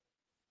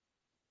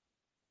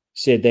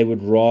said they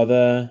would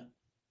rather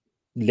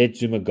let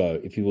Zuma go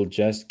if he will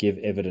just give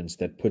evidence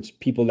that puts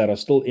people that are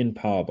still in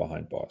power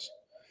behind bars.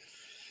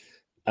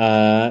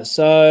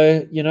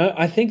 So,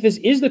 I think this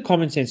is the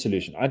common sense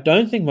solution. I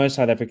don't think most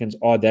South Africans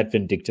are that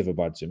vindictive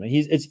about Zuma.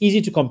 It's easy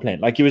to complain.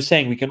 Like you were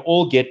saying, we can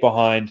all get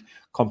behind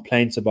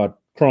complaints about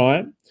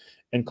crime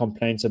and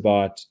complaints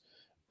about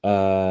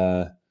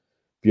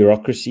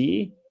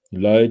bureaucracy,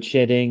 load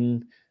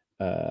shedding,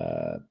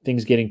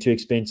 things getting too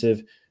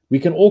expensive. We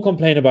can all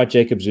complain about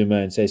Jacob Zuma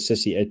and say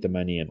Sissy ate the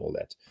money and all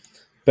that.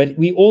 But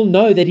we all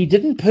know that he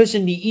didn't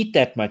personally eat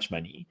that much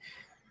money,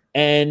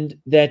 and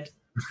that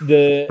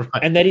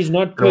and that he's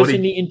not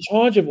personally in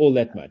charge of all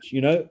that much.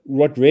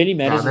 What really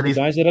matters is the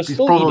guys that are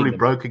still probably eating them.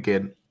 broke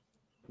again.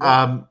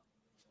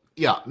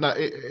 Yeah. No,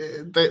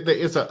 there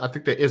is I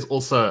think there is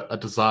also a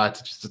desire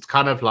to just, it's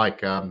kind of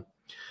like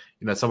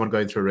someone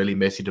going through a really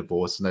messy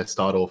divorce, and they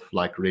start off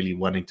like really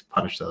wanting to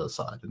punish the other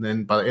side, and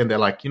then by the end they're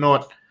like, you know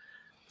what,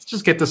 let's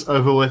just get this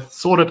over with,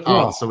 sort it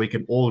out, so we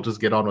can all just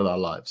get on with our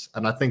lives.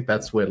 And I think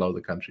that's where a lot of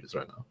the country is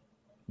right now.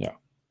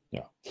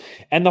 Yeah.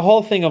 And the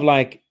whole thing of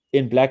like,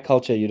 in black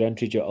culture, you don't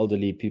treat your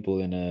elderly people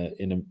in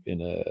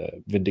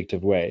a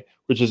vindictive way,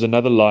 which is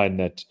another line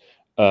that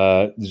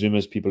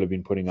Zuma's people have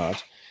been putting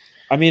out.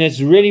 I mean,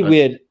 it's really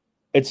weird.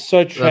 It's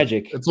so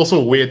tragic. It's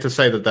also weird to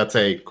say that that's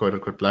a quote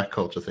unquote black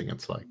culture thing.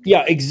 It's like,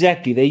 yeah,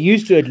 exactly. They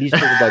used to at least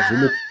talk about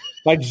Zulu.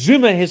 Like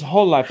Zuma, his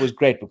whole life was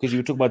great because he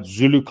would talk about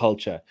Zulu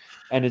culture,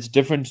 and it's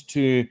different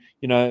to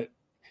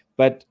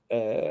But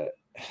when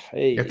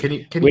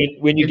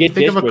you get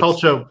think of a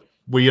culture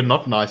where you're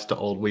not nice to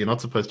old, where you're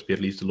not supposed to be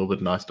at least a little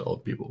bit nice to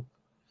old people.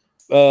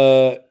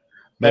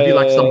 Maybe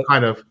like some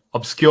kind of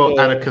obscure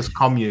anarchist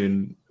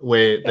commune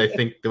where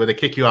they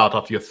kick you out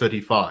after you're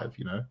 35.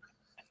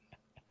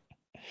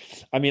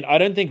 I mean, I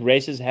don't think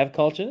races have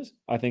cultures.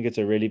 I think it's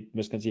a really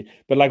misconceived.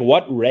 But like,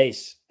 what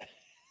race?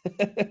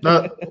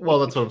 No, well,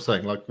 that's what I'm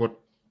saying. Like,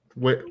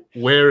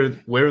 where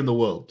in the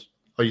world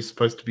are you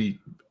supposed to be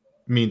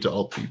mean to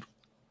old people?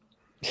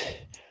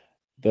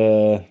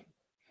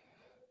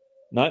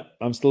 No,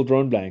 I'm still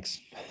drawing blanks.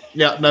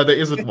 Yeah, no, there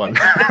isn't one.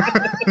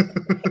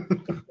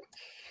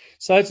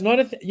 So it's not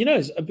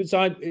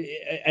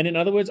and in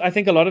other words, I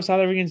think a lot of South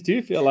Africans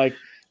do feel like,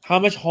 how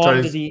much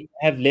harm does he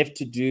have left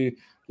to do?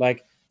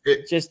 Like,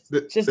 just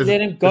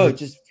let him go.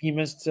 He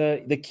must.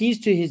 The keys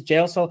to his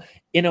jail cell,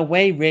 in a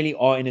way, really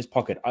are in his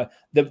pocket.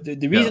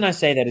 The reason I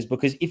say that is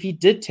because if he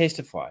did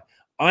testify,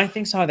 I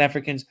think South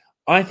Africans,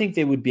 I think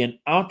there would be an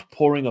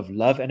outpouring of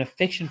love and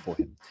affection for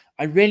him.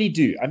 I really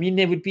do. I mean,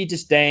 there would be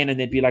disdain, and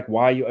they'd be like,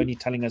 "Why are you only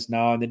telling us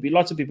now?" And there'd be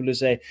lots of people who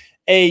say,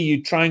 "Hey,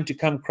 you're trying to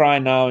come cry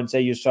now and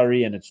say you're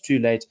sorry, and it's too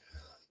late."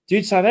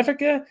 Dude, South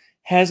Africa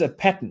has a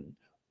pattern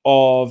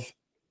of,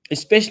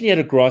 especially at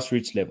a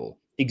grassroots level,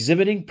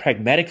 exhibiting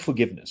pragmatic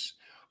forgiveness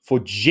for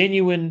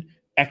genuine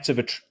acts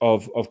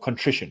of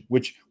contrition,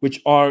 which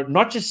are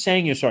not just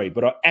saying you're sorry,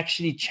 but are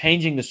actually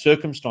changing the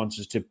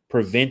circumstances to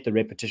prevent the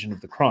repetition of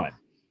the crime.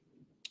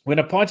 When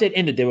apartheid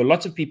ended, there were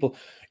lots of people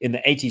in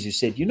the 80s who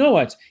said, you know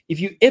what, if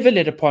you ever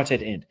let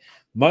apartheid end,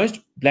 most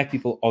black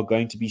people are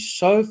going to be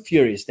so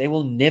furious, they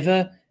will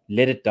never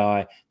let it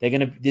die.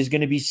 There's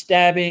going to be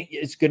stabbing.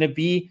 It's going to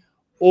be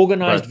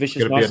organized,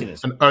 vicious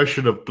nastiness. An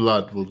ocean of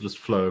blood will just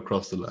flow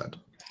across the land.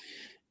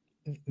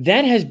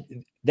 That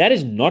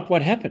is not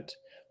what happened.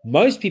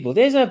 Most people,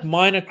 there's a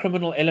minor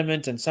criminal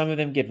element, and some of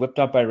them get whipped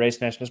up by race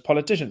nationalist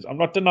politicians. I'm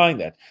not denying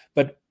that.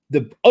 But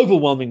the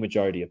overwhelming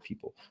majority of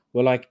people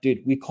were like,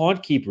 dude, we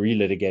can't keep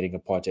relitigating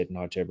apartheid and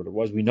how terrible it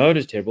was. We know it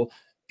is terrible.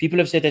 People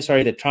have said they're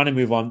sorry. They're trying to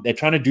move on. They're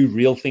trying to do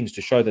real things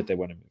to show that they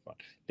want to move on.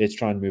 Let's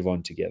try and move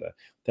on together.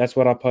 That's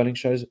what our polling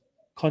shows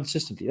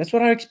consistently. That's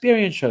what our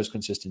experience shows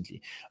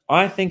consistently.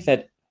 I think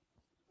that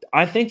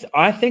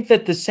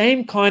the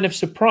same kind of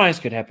surprise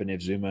could happen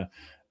if Zuma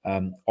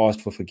asked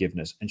for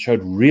forgiveness and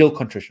showed real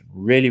contrition.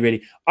 Really,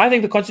 really. I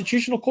think the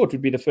Constitutional Court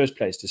would be the first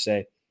place to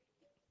say,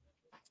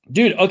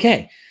 dude,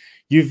 okay,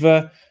 we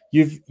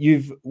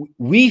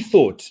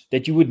thought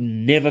that you would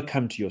never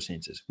come to your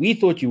senses. We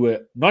thought you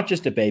were not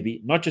just a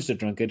baby, not just a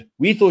drunkard.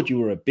 We thought you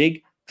were a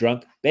big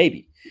drunk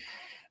baby.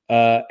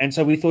 And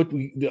so we thought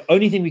the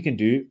only thing we can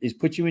do is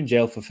put you in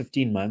jail for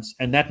 15 months.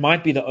 And that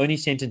might be the only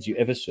sentence you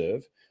ever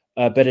serve.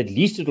 But at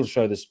least it'll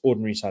show this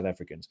ordinary South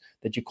Africans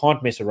that you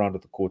can't mess around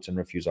with the courts and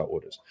refuse our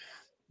orders.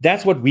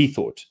 That's what we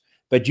thought.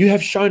 But you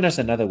have shown us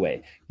another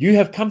way. You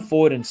have come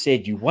forward and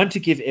said you want to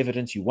give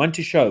evidence. You want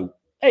to show,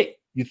 hey,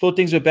 you thought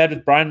things were bad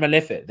with Brian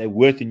Malefe. They're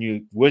worse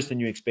than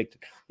you expected.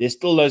 There's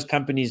still those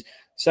companies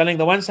selling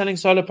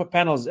solar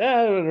panels,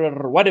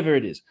 whatever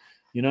it is,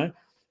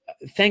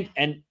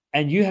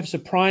 and you have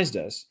surprised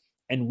us,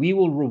 and we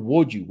will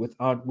reward you with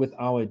our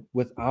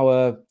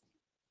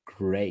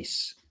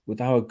grace, with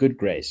our good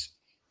grace,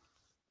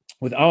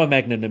 with our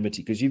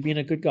magnanimity, because you've been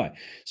a good guy.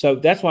 So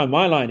that's why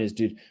my line is,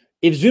 dude,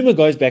 if Zuma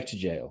goes back to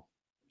jail,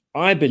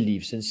 I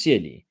believe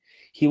sincerely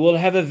he will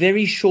have a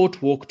very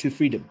short walk to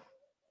freedom.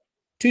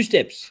 2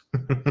 steps.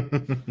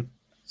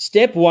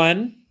 Step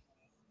 1,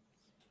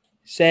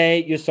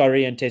 say you're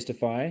sorry and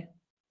testify.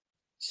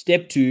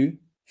 Step 2,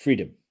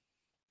 freedom.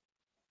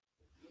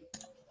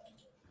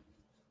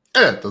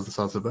 Yeah, it doesn't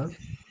sound so bad.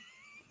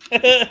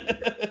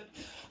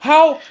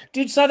 How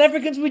did South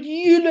Africans would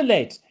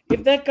ululate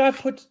if that guy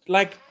put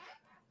like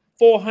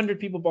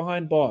 400 people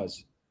behind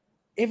bars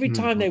every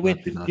time they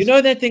went? Nice. You know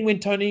that thing when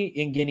Tony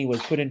Ngeni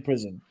was put in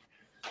prison,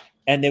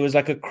 and there was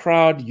like a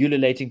crowd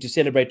ululating to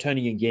celebrate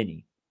Tony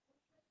Yengeni.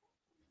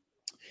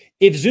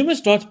 If Zuma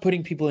starts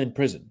putting people in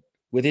prison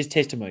with his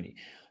testimony,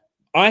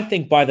 I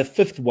think by the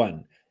fifth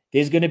one,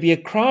 there's going to be a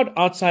crowd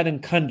outside in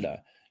Kandla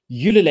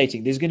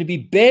ululating. There's going to be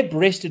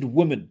bare-breasted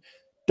women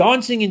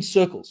dancing in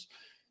circles,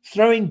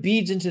 throwing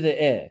beads into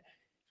the air,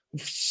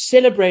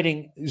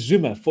 celebrating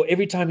Zuma for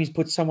every time he's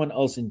put someone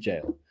else in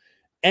jail.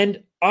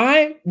 And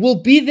I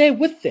will be there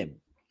with them.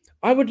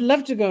 I would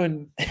love to go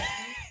and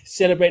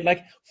celebrate,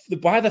 like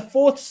by the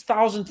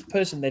 4,000th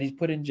person that he's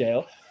put in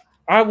jail.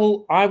 I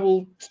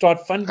will start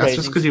fundraising. That's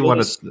just because you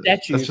want to.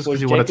 That's just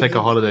because you want to take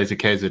a holiday to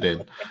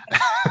KZN.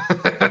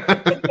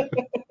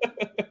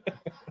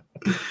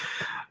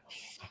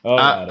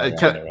 Right.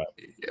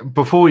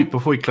 Before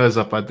we close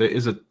up, there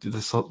is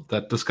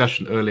that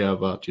discussion earlier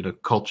about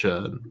culture,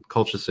 and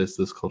culture says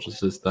this, culture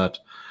says that.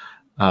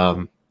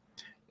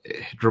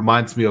 It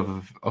reminds me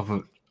of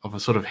a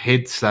sort of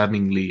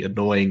head-slammingly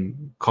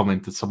annoying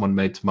comment that someone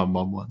made to my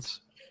mom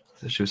once.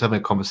 She was having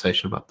a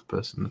conversation about the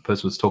person. The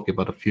person was talking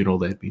about a funeral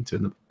they'd been to,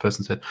 and the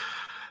person said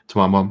to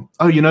my mom,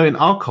 "Oh, in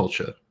our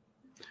culture,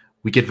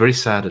 we get very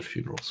sad at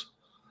funerals."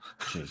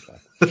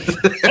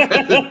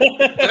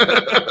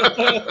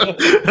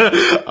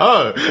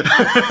 Oh,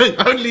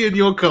 only in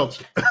your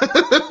culture.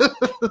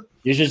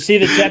 You should see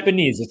the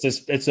Japanese.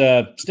 It's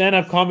a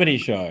stand-up comedy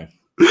show.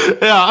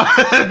 Yeah.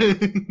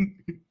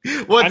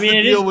 What's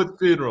the deal with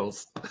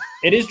funerals?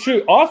 It is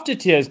true. After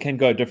tears can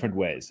go different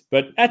ways,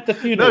 but at the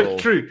funeral, no,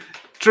 true.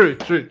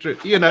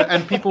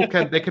 And people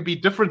there can be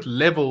different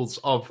levels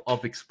of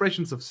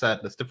expressions of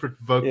sadness, different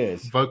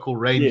vocal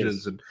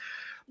ranges,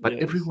 but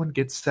everyone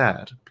gets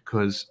sad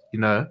because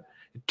it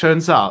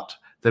turns out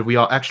that we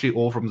are actually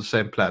all from the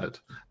same planet.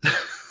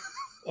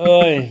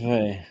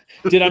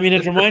 Dude, I mean,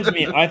 it reminds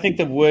me. I think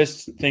the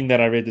worst thing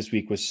that I read this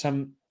week was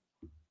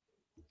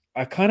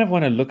I kind of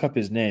want to look up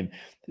his name.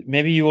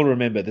 Maybe you all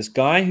remember this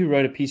guy who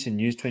wrote a piece in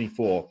News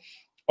 24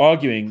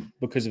 arguing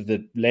because of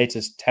the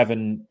latest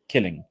tavern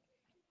killing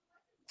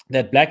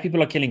that black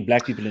people are killing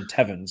black people in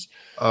taverns.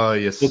 Oh,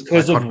 yes.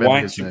 Because of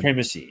white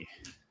supremacy.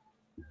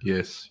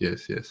 Yes.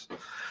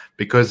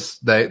 Because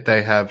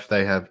they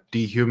have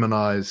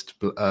dehumanized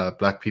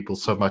black people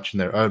so much in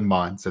their own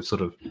minds. They've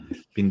sort of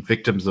been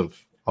victims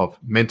of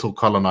mental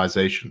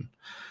colonization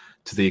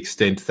to the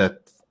extent that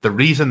the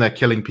reason they're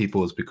killing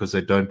people is because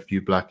they don't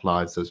view black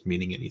lives as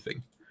meaning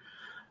anything.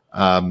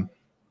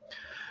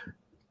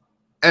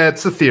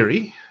 It's a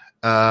theory.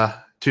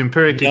 To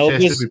empirically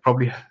test it, we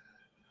probably...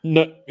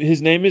 No,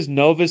 his name is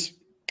Nelvis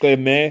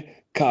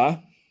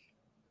Ka.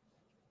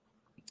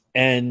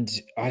 And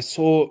I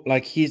saw,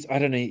 like, he's, I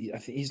don't know, I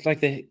think he's like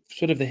the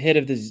sort of the head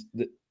of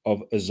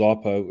of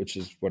Azapo, which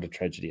is what a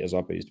tragedy.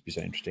 Azapo used to be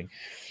so interesting.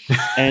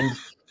 And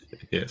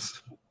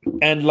yes.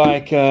 And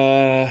like,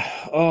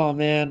 oh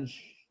man,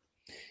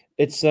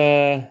 it's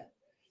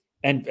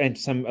and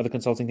some other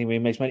consulting thing where he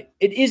makes money.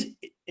 It's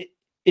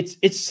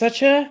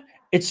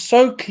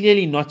so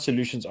clearly not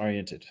solutions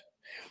oriented.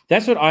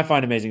 That's what I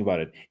find amazing about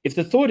it. If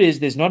the thought is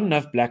there's not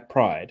enough black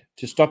pride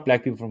to stop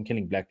black people from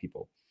killing black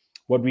people,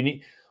 what we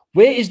need,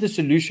 where is the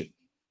solution?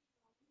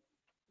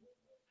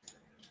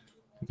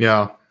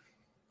 Yeah.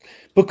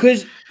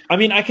 Because I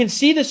mean, I can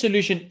see the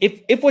solution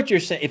if what you're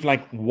saying, if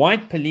like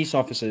white police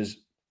officers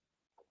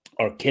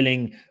are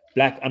killing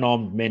black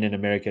unarmed men in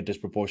America at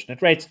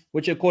disproportionate rates,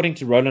 which according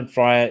to Roland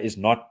Fryer is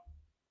not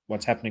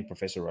what's happening.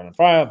 Professor Roland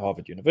Fryer of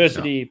Harvard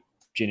University,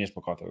 Genius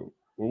MacArthur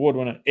Award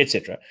winner,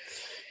 etc.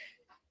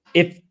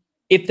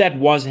 If that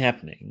was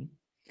happening,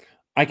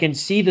 I can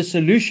see the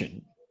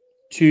solution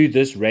to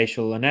this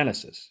racial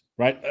analysis,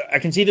 right? I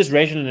can see this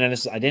racial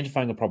analysis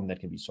identifying a problem that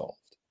can be solved.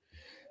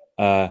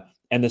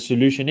 And the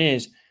solution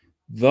is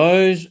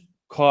those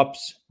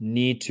cops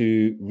need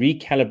to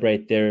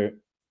recalibrate their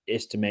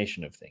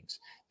estimation of things.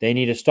 They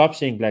need to stop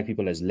seeing black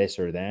people as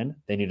lesser than.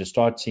 They need to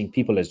start seeing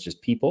people as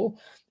just people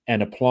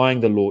and applying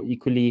the law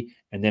equally,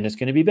 and then it's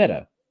going to be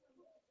better.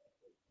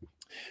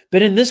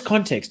 But in this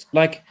context,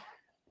 like,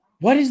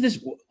 what is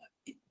this?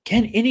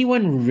 Can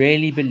anyone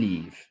really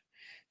believe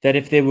that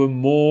if there were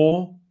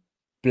more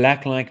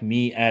Black Like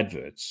Me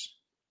adverts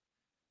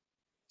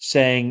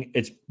saying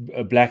it's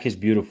black is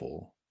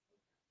beautiful,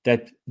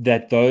 that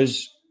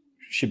those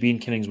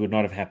Shebeen killings would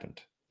not have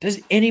happened?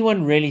 Does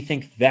anyone really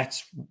think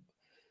that's...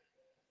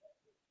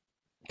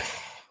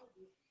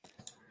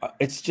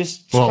 It's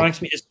just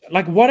strikes me as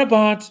like, what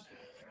about...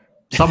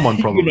 Someone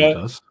probably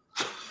does.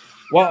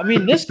 Well, I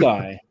mean, this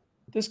guy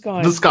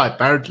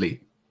apparently.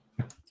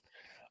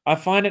 I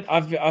find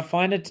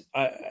it.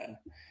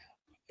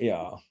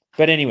 Yeah.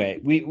 But anyway,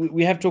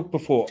 we have talked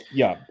before.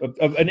 Yeah,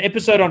 an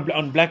episode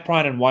on black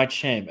pride and white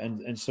shame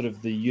and sort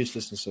of the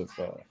uselessness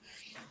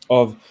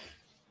of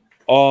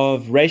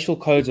racial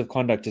codes of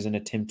conduct as an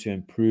attempt to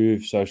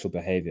improve social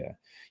behavior.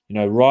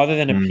 Rather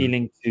than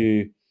appealing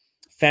to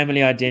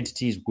family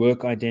identities,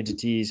 work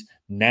identities,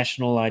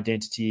 national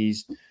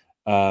identities,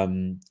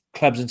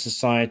 clubs and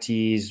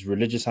societies,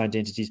 religious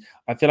identities.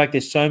 I feel like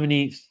there's so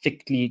many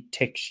thickly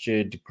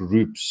textured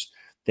groups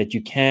that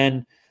you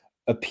can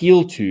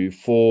appeal to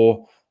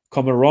for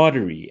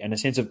camaraderie and a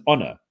sense of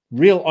honor,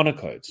 real honor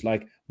codes.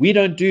 Like, we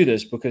don't do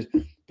this because,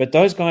 but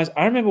those guys,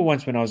 I remember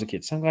once when I was a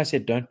kid, some guy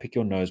said, don't pick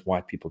your nose,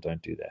 white people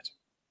don't do that.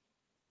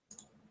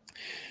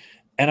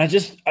 And I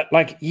just,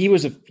 like, he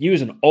was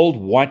an old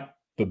white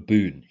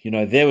baboon. You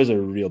know, there was a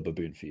real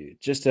baboon for you.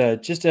 Just a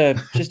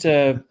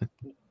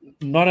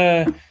not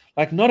a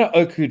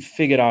oak who'd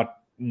figured out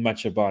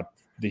much about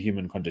the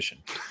human condition.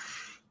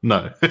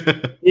 No.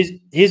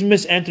 his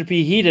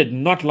misanthropy, he did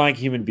not like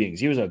human beings.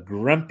 He was a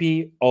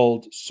grumpy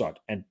old sot.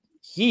 And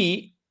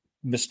he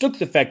mistook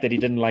the fact that he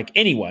didn't like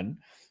anyone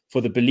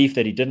for the belief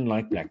that he didn't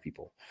like black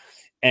people.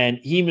 And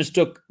he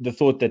mistook the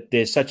thought that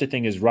there's such a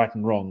thing as right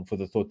and wrong for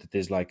the thought that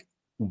there's like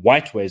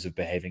white ways of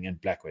behaving and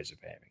black ways of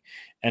behaving.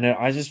 And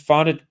I just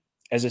found it,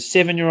 as a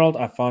 7-year-old,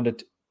 I found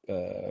it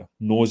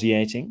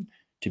nauseating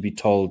to be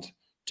told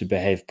to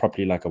behave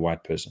properly like a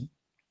white person.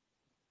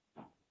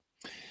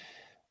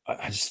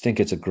 I just think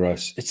it's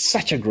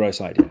such a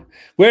gross idea.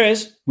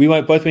 Whereas we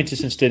both went to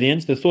St.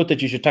 Stithians, the thought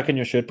that you should tuck in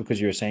your shirt because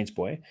you're a Saints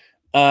boy,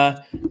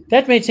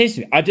 that made sense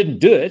to me. I didn't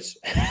do it.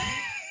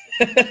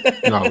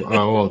 No,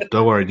 well,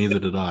 don't worry, neither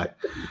did I.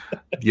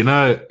 You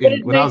know,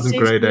 when I was in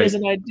grade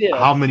 8,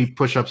 how many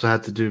push-ups I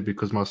had to do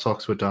because my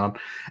socks were down.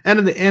 And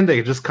in the end,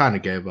 I just kind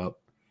of gave up.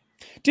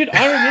 Dude,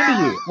 I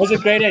remember you. I was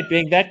at grade 8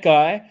 being that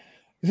guy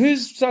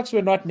whose socks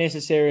were not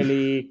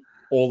necessarily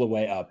all the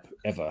way up,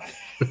 ever.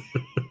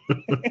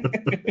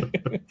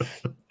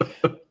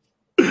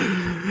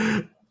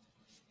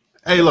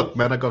 Hey, look,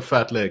 man, I got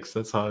fat legs.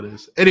 That's how it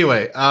is.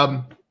 Anyway,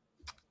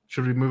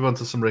 should we move on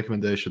to some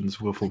recommendations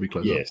before we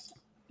close up?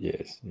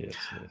 Yes.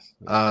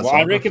 So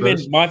I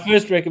recommend, my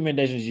first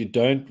recommendation is you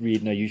don't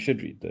read. No, you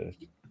should read the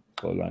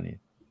Xolani.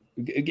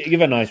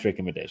 Give a nice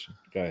recommendation.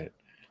 Go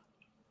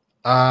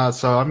ahead.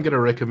 So I'm going to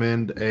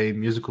recommend a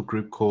musical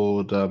group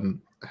called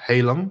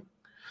Heilung.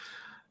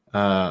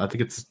 I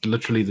think it's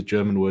literally the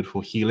German word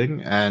for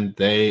healing, and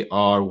they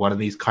are one of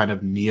these kind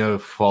of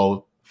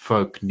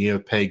neo-folk,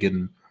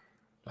 neo-pagan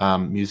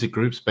music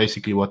groups.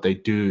 Basically, what they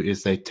do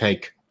is they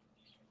take,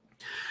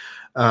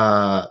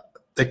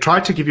 they try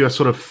to give you a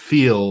sort of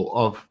feel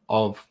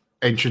of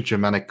ancient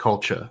Germanic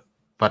culture,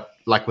 but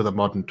like with a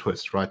modern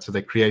twist, right? So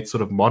they create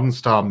sort of modern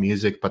style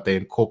music, but they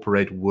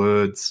incorporate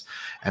words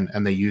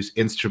and they use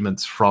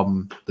instruments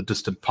from the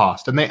distant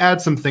past. And they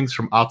add some things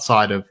from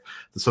outside of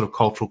the sort of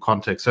cultural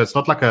context. So it's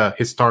not like a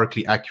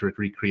historically accurate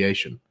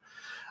recreation.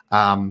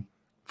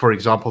 For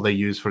example, they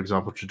use,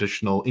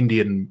 traditional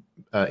Indian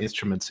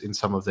instruments in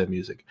some of their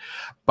music.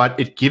 But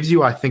it gives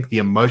you, I think, the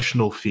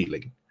emotional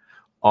feeling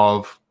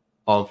of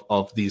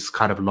these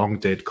kind of long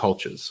dead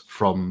cultures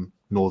from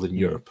Northern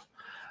Europe.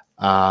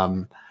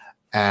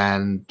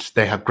 And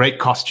they have great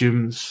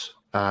costumes.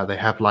 They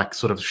have like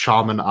sort of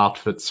shaman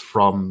outfits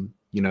from,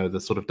 the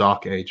sort of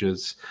dark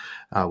ages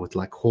with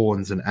like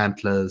horns and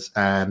antlers.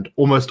 And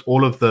almost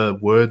all of the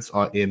words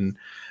are in,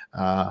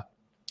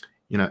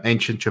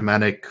 ancient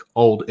Germanic,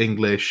 Old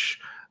English,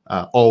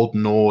 Old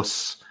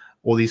Norse,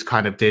 all these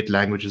kind of dead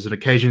languages. And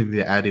occasionally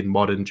they add in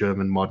modern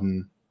German,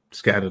 modern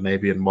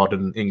Scandinavian,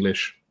 modern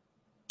English.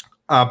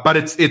 But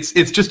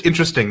it's just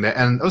interesting there.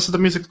 And also the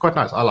music's quite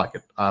nice. I like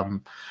it.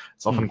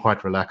 It's often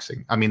quite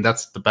relaxing. I mean,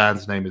 the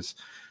band's name is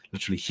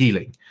literally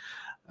Healing.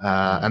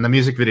 And the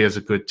music videos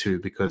are good too,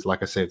 because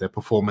like I say, their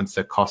performance,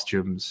 their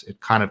costumes, it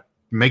kind of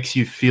makes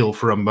you feel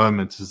for a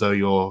moment as though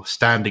you're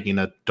standing in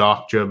a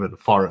dark German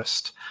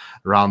forest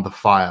around the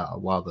fire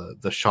while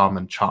the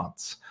shaman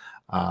chants.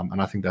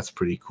 And I think that's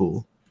pretty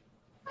cool.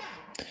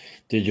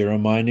 Dude, you're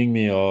reminding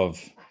me of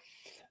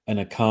an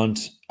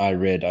account I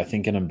read, I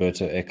think in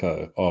Umberto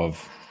Eco,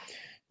 of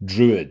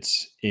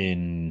druids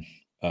in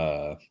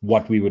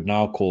what we would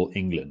now call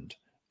England,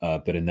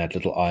 but in that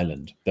little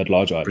island, that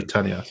large island,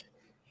 Britannia,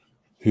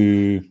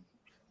 who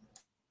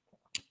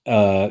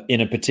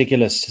in a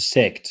particular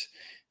sect,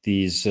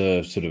 these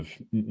sort of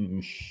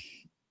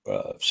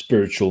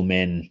spiritual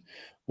men,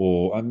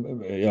 or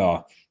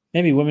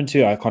maybe women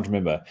too, I can't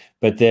remember,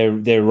 but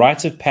their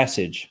rites of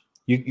passage,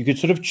 you could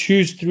sort of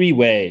choose 3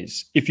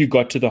 ways if you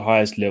got to the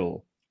highest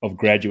level of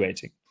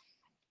graduating.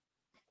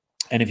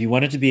 And if you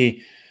wanted to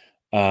be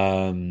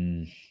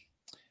a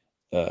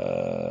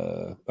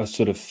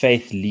sort of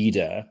faith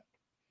leader,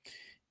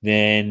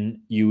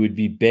 then you would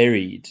be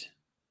buried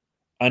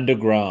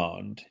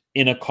underground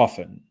in a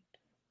coffin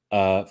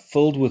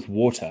filled with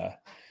water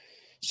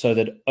so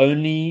that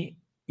only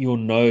your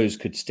nose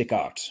could stick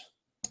out.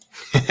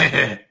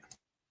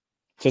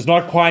 So it's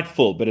not quite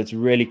full, but it's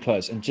really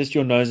close. And just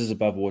your nose is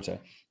above water.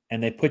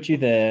 And they put you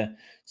there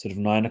sort of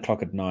 9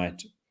 o'clock at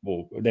night,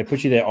 or they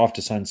put you there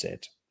after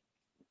sunset.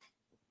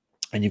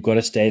 And you've got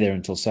to stay there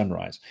until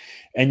sunrise.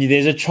 And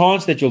there's a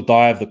chance that you'll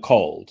die of the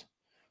cold,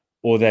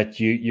 or that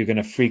you're going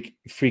to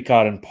freak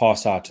out and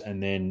pass out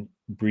and then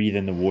breathe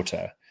in the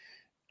water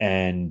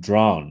and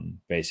drown,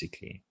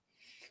 basically.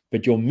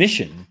 But your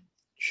mission,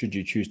 should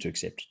you choose to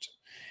accept it,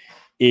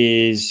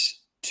 is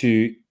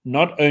to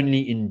not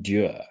only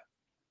endure,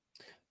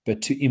 but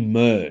to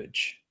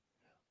emerge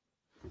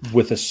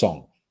with a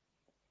song.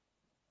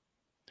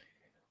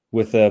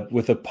 With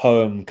a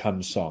poem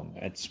come song.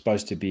 It's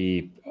supposed to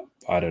be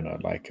I don't know,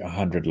 like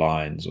 100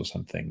 lines or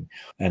something,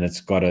 and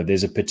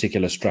there's a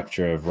particular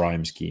structure of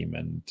rhyme scheme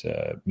and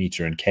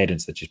meter and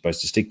cadence that you're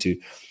supposed to stick to,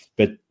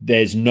 but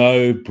there's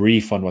no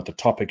brief on what the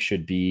topic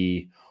should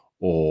be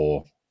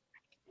or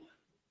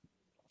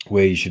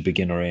where you should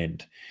begin or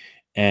end,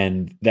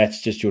 and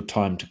that's just your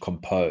time to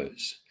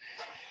compose.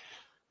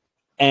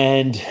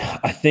 And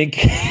I think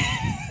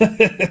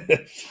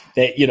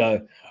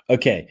that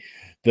okay,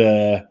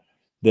 the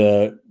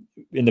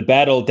in the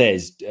bad old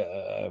days,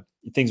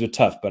 things were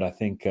tough, but I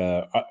think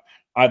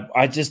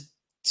I just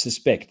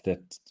suspect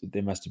that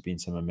there must have been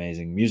some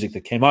amazing music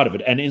that came out of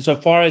it. And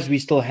insofar as we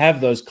still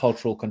have those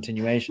cultural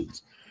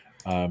continuations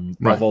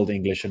of Old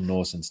English and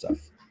Norse and stuff,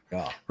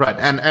 right,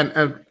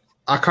 and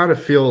I kind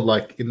of feel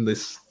like in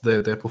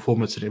their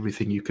performance and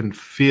everything, you can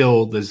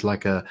feel there's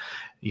like a,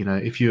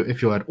 if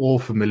you're at all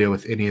familiar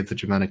with any of the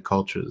Germanic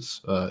cultures,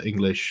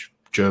 English,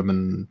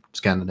 German,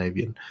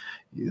 Scandinavian,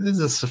 there's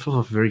a sort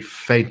of very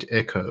faint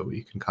echo where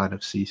you can kind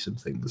of see some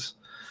things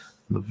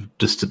in the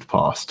distant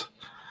past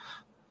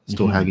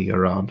still hanging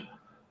around.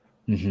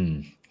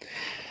 Mm-hmm.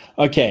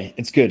 Okay,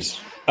 it's good.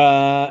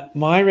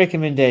 My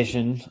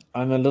recommendation,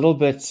 I'm a little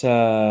bit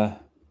at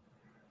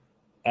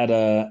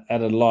a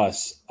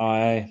loss.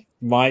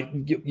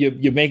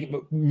 You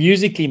make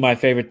musically my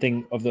favorite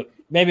thing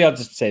maybe I'll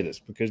just say this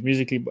because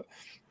musically,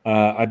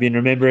 I've been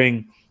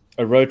remembering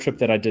a road trip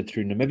that I did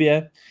through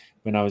Namibia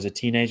when I was a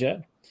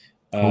teenager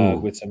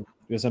with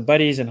some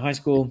buddies in high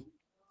school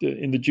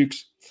in the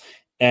Dukes,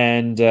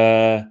 and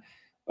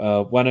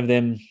one of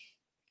them,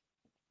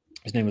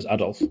 his name was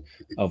Adolf,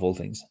 of all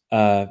things,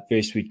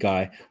 very sweet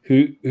guy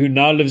who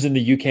now lives in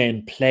the UK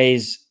and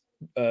plays.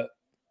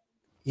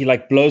 He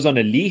like blows on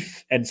a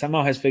leaf and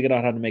somehow has figured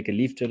out how to make a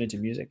leaf turn into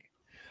music.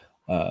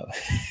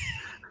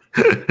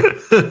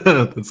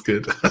 That's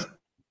good.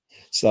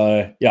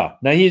 So yeah,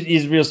 no,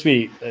 he's real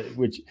sweet.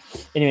 Which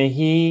anyway,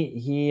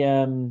 he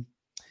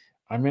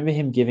I remember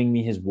him giving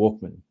me his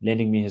Walkman,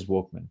 lending me his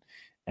Walkman,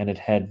 and it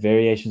had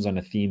variations on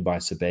a theme by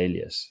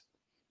Sibelius,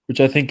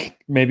 which I think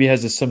maybe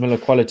has a similar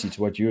quality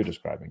to what you were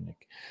describing,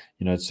 Nick.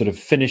 It's sort of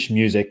Finnish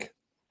music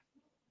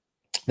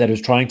that was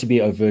trying to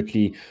be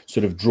overtly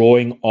sort of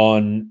drawing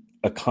on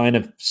a kind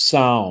of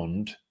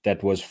sound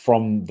that was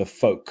from the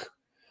folk,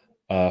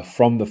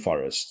 from the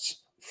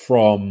forests,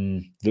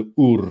 from the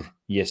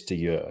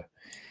yesteryear,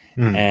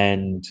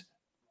 and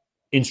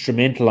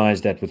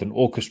instrumentalize that with an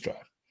orchestra,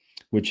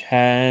 which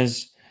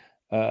has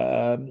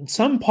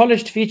some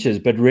polished features,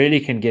 but really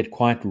can get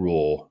quite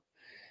raw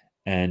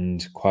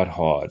and quite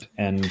hard.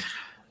 And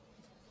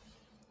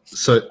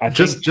so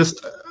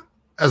just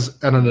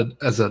as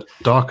a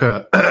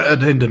darker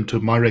addendum to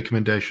my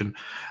recommendation,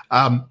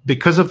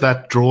 because of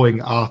that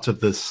drawing out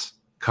of this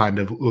kind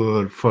of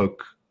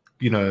folk,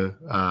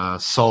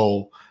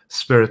 soul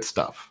spirit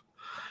stuff,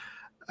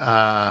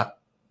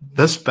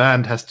 this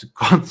band has to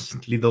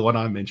constantly, the one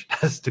I mentioned,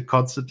 has to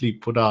constantly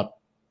close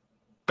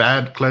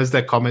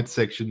their comment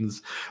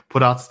sections,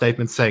 put out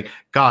statements saying,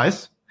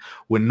 guys,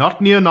 we're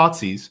not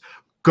neo-Nazis,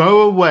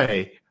 go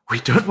away, we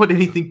don't want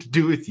anything to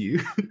do with you,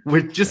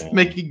 we're just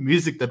making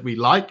music that we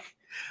like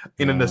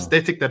in an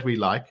aesthetic that we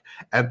like,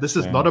 and this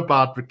is not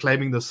about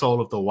reclaiming the soul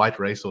of the white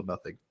race or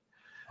nothing.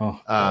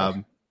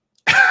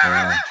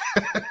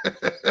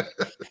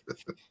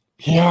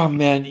 Yeah,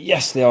 man.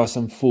 Yes, there are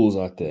some fools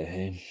out there.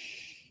 Hey?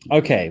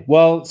 Okay,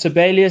 well,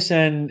 Sibelius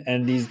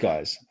and these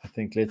guys, I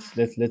think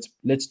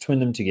let's twin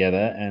them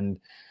together, and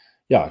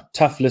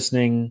tough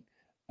listening,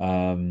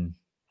 in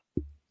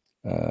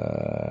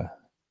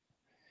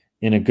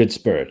a good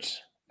spirit,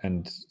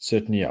 and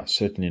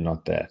certainly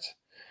not that.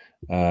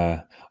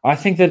 I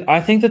think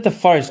that the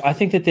forest. I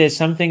think that there's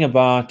something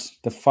about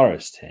the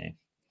forest. Hey,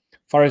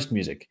 forest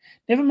music.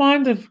 Never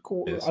mind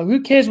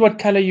who cares what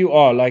color you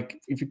are.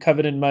 Like if you're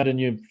covered in mud and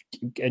you're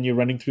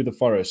running through the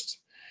forest,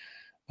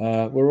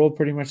 we're all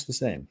pretty much the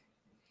same.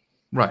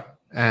 Right,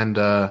 and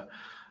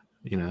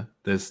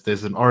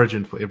there's an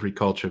origin for every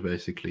culture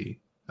basically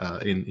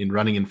in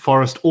running in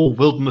forest or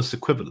wilderness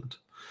equivalent.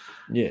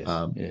 Yes.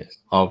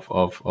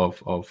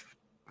 Of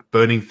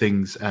burning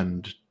things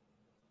and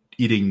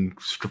eating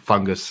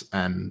fungus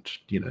and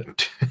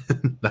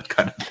that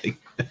kind of thing.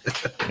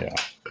 Yeah.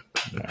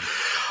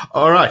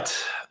 All right.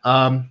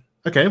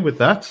 Okay. With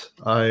that,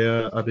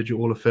 I bid you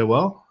all a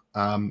farewell.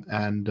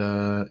 And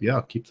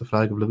keep the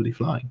flag of liberty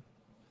flying.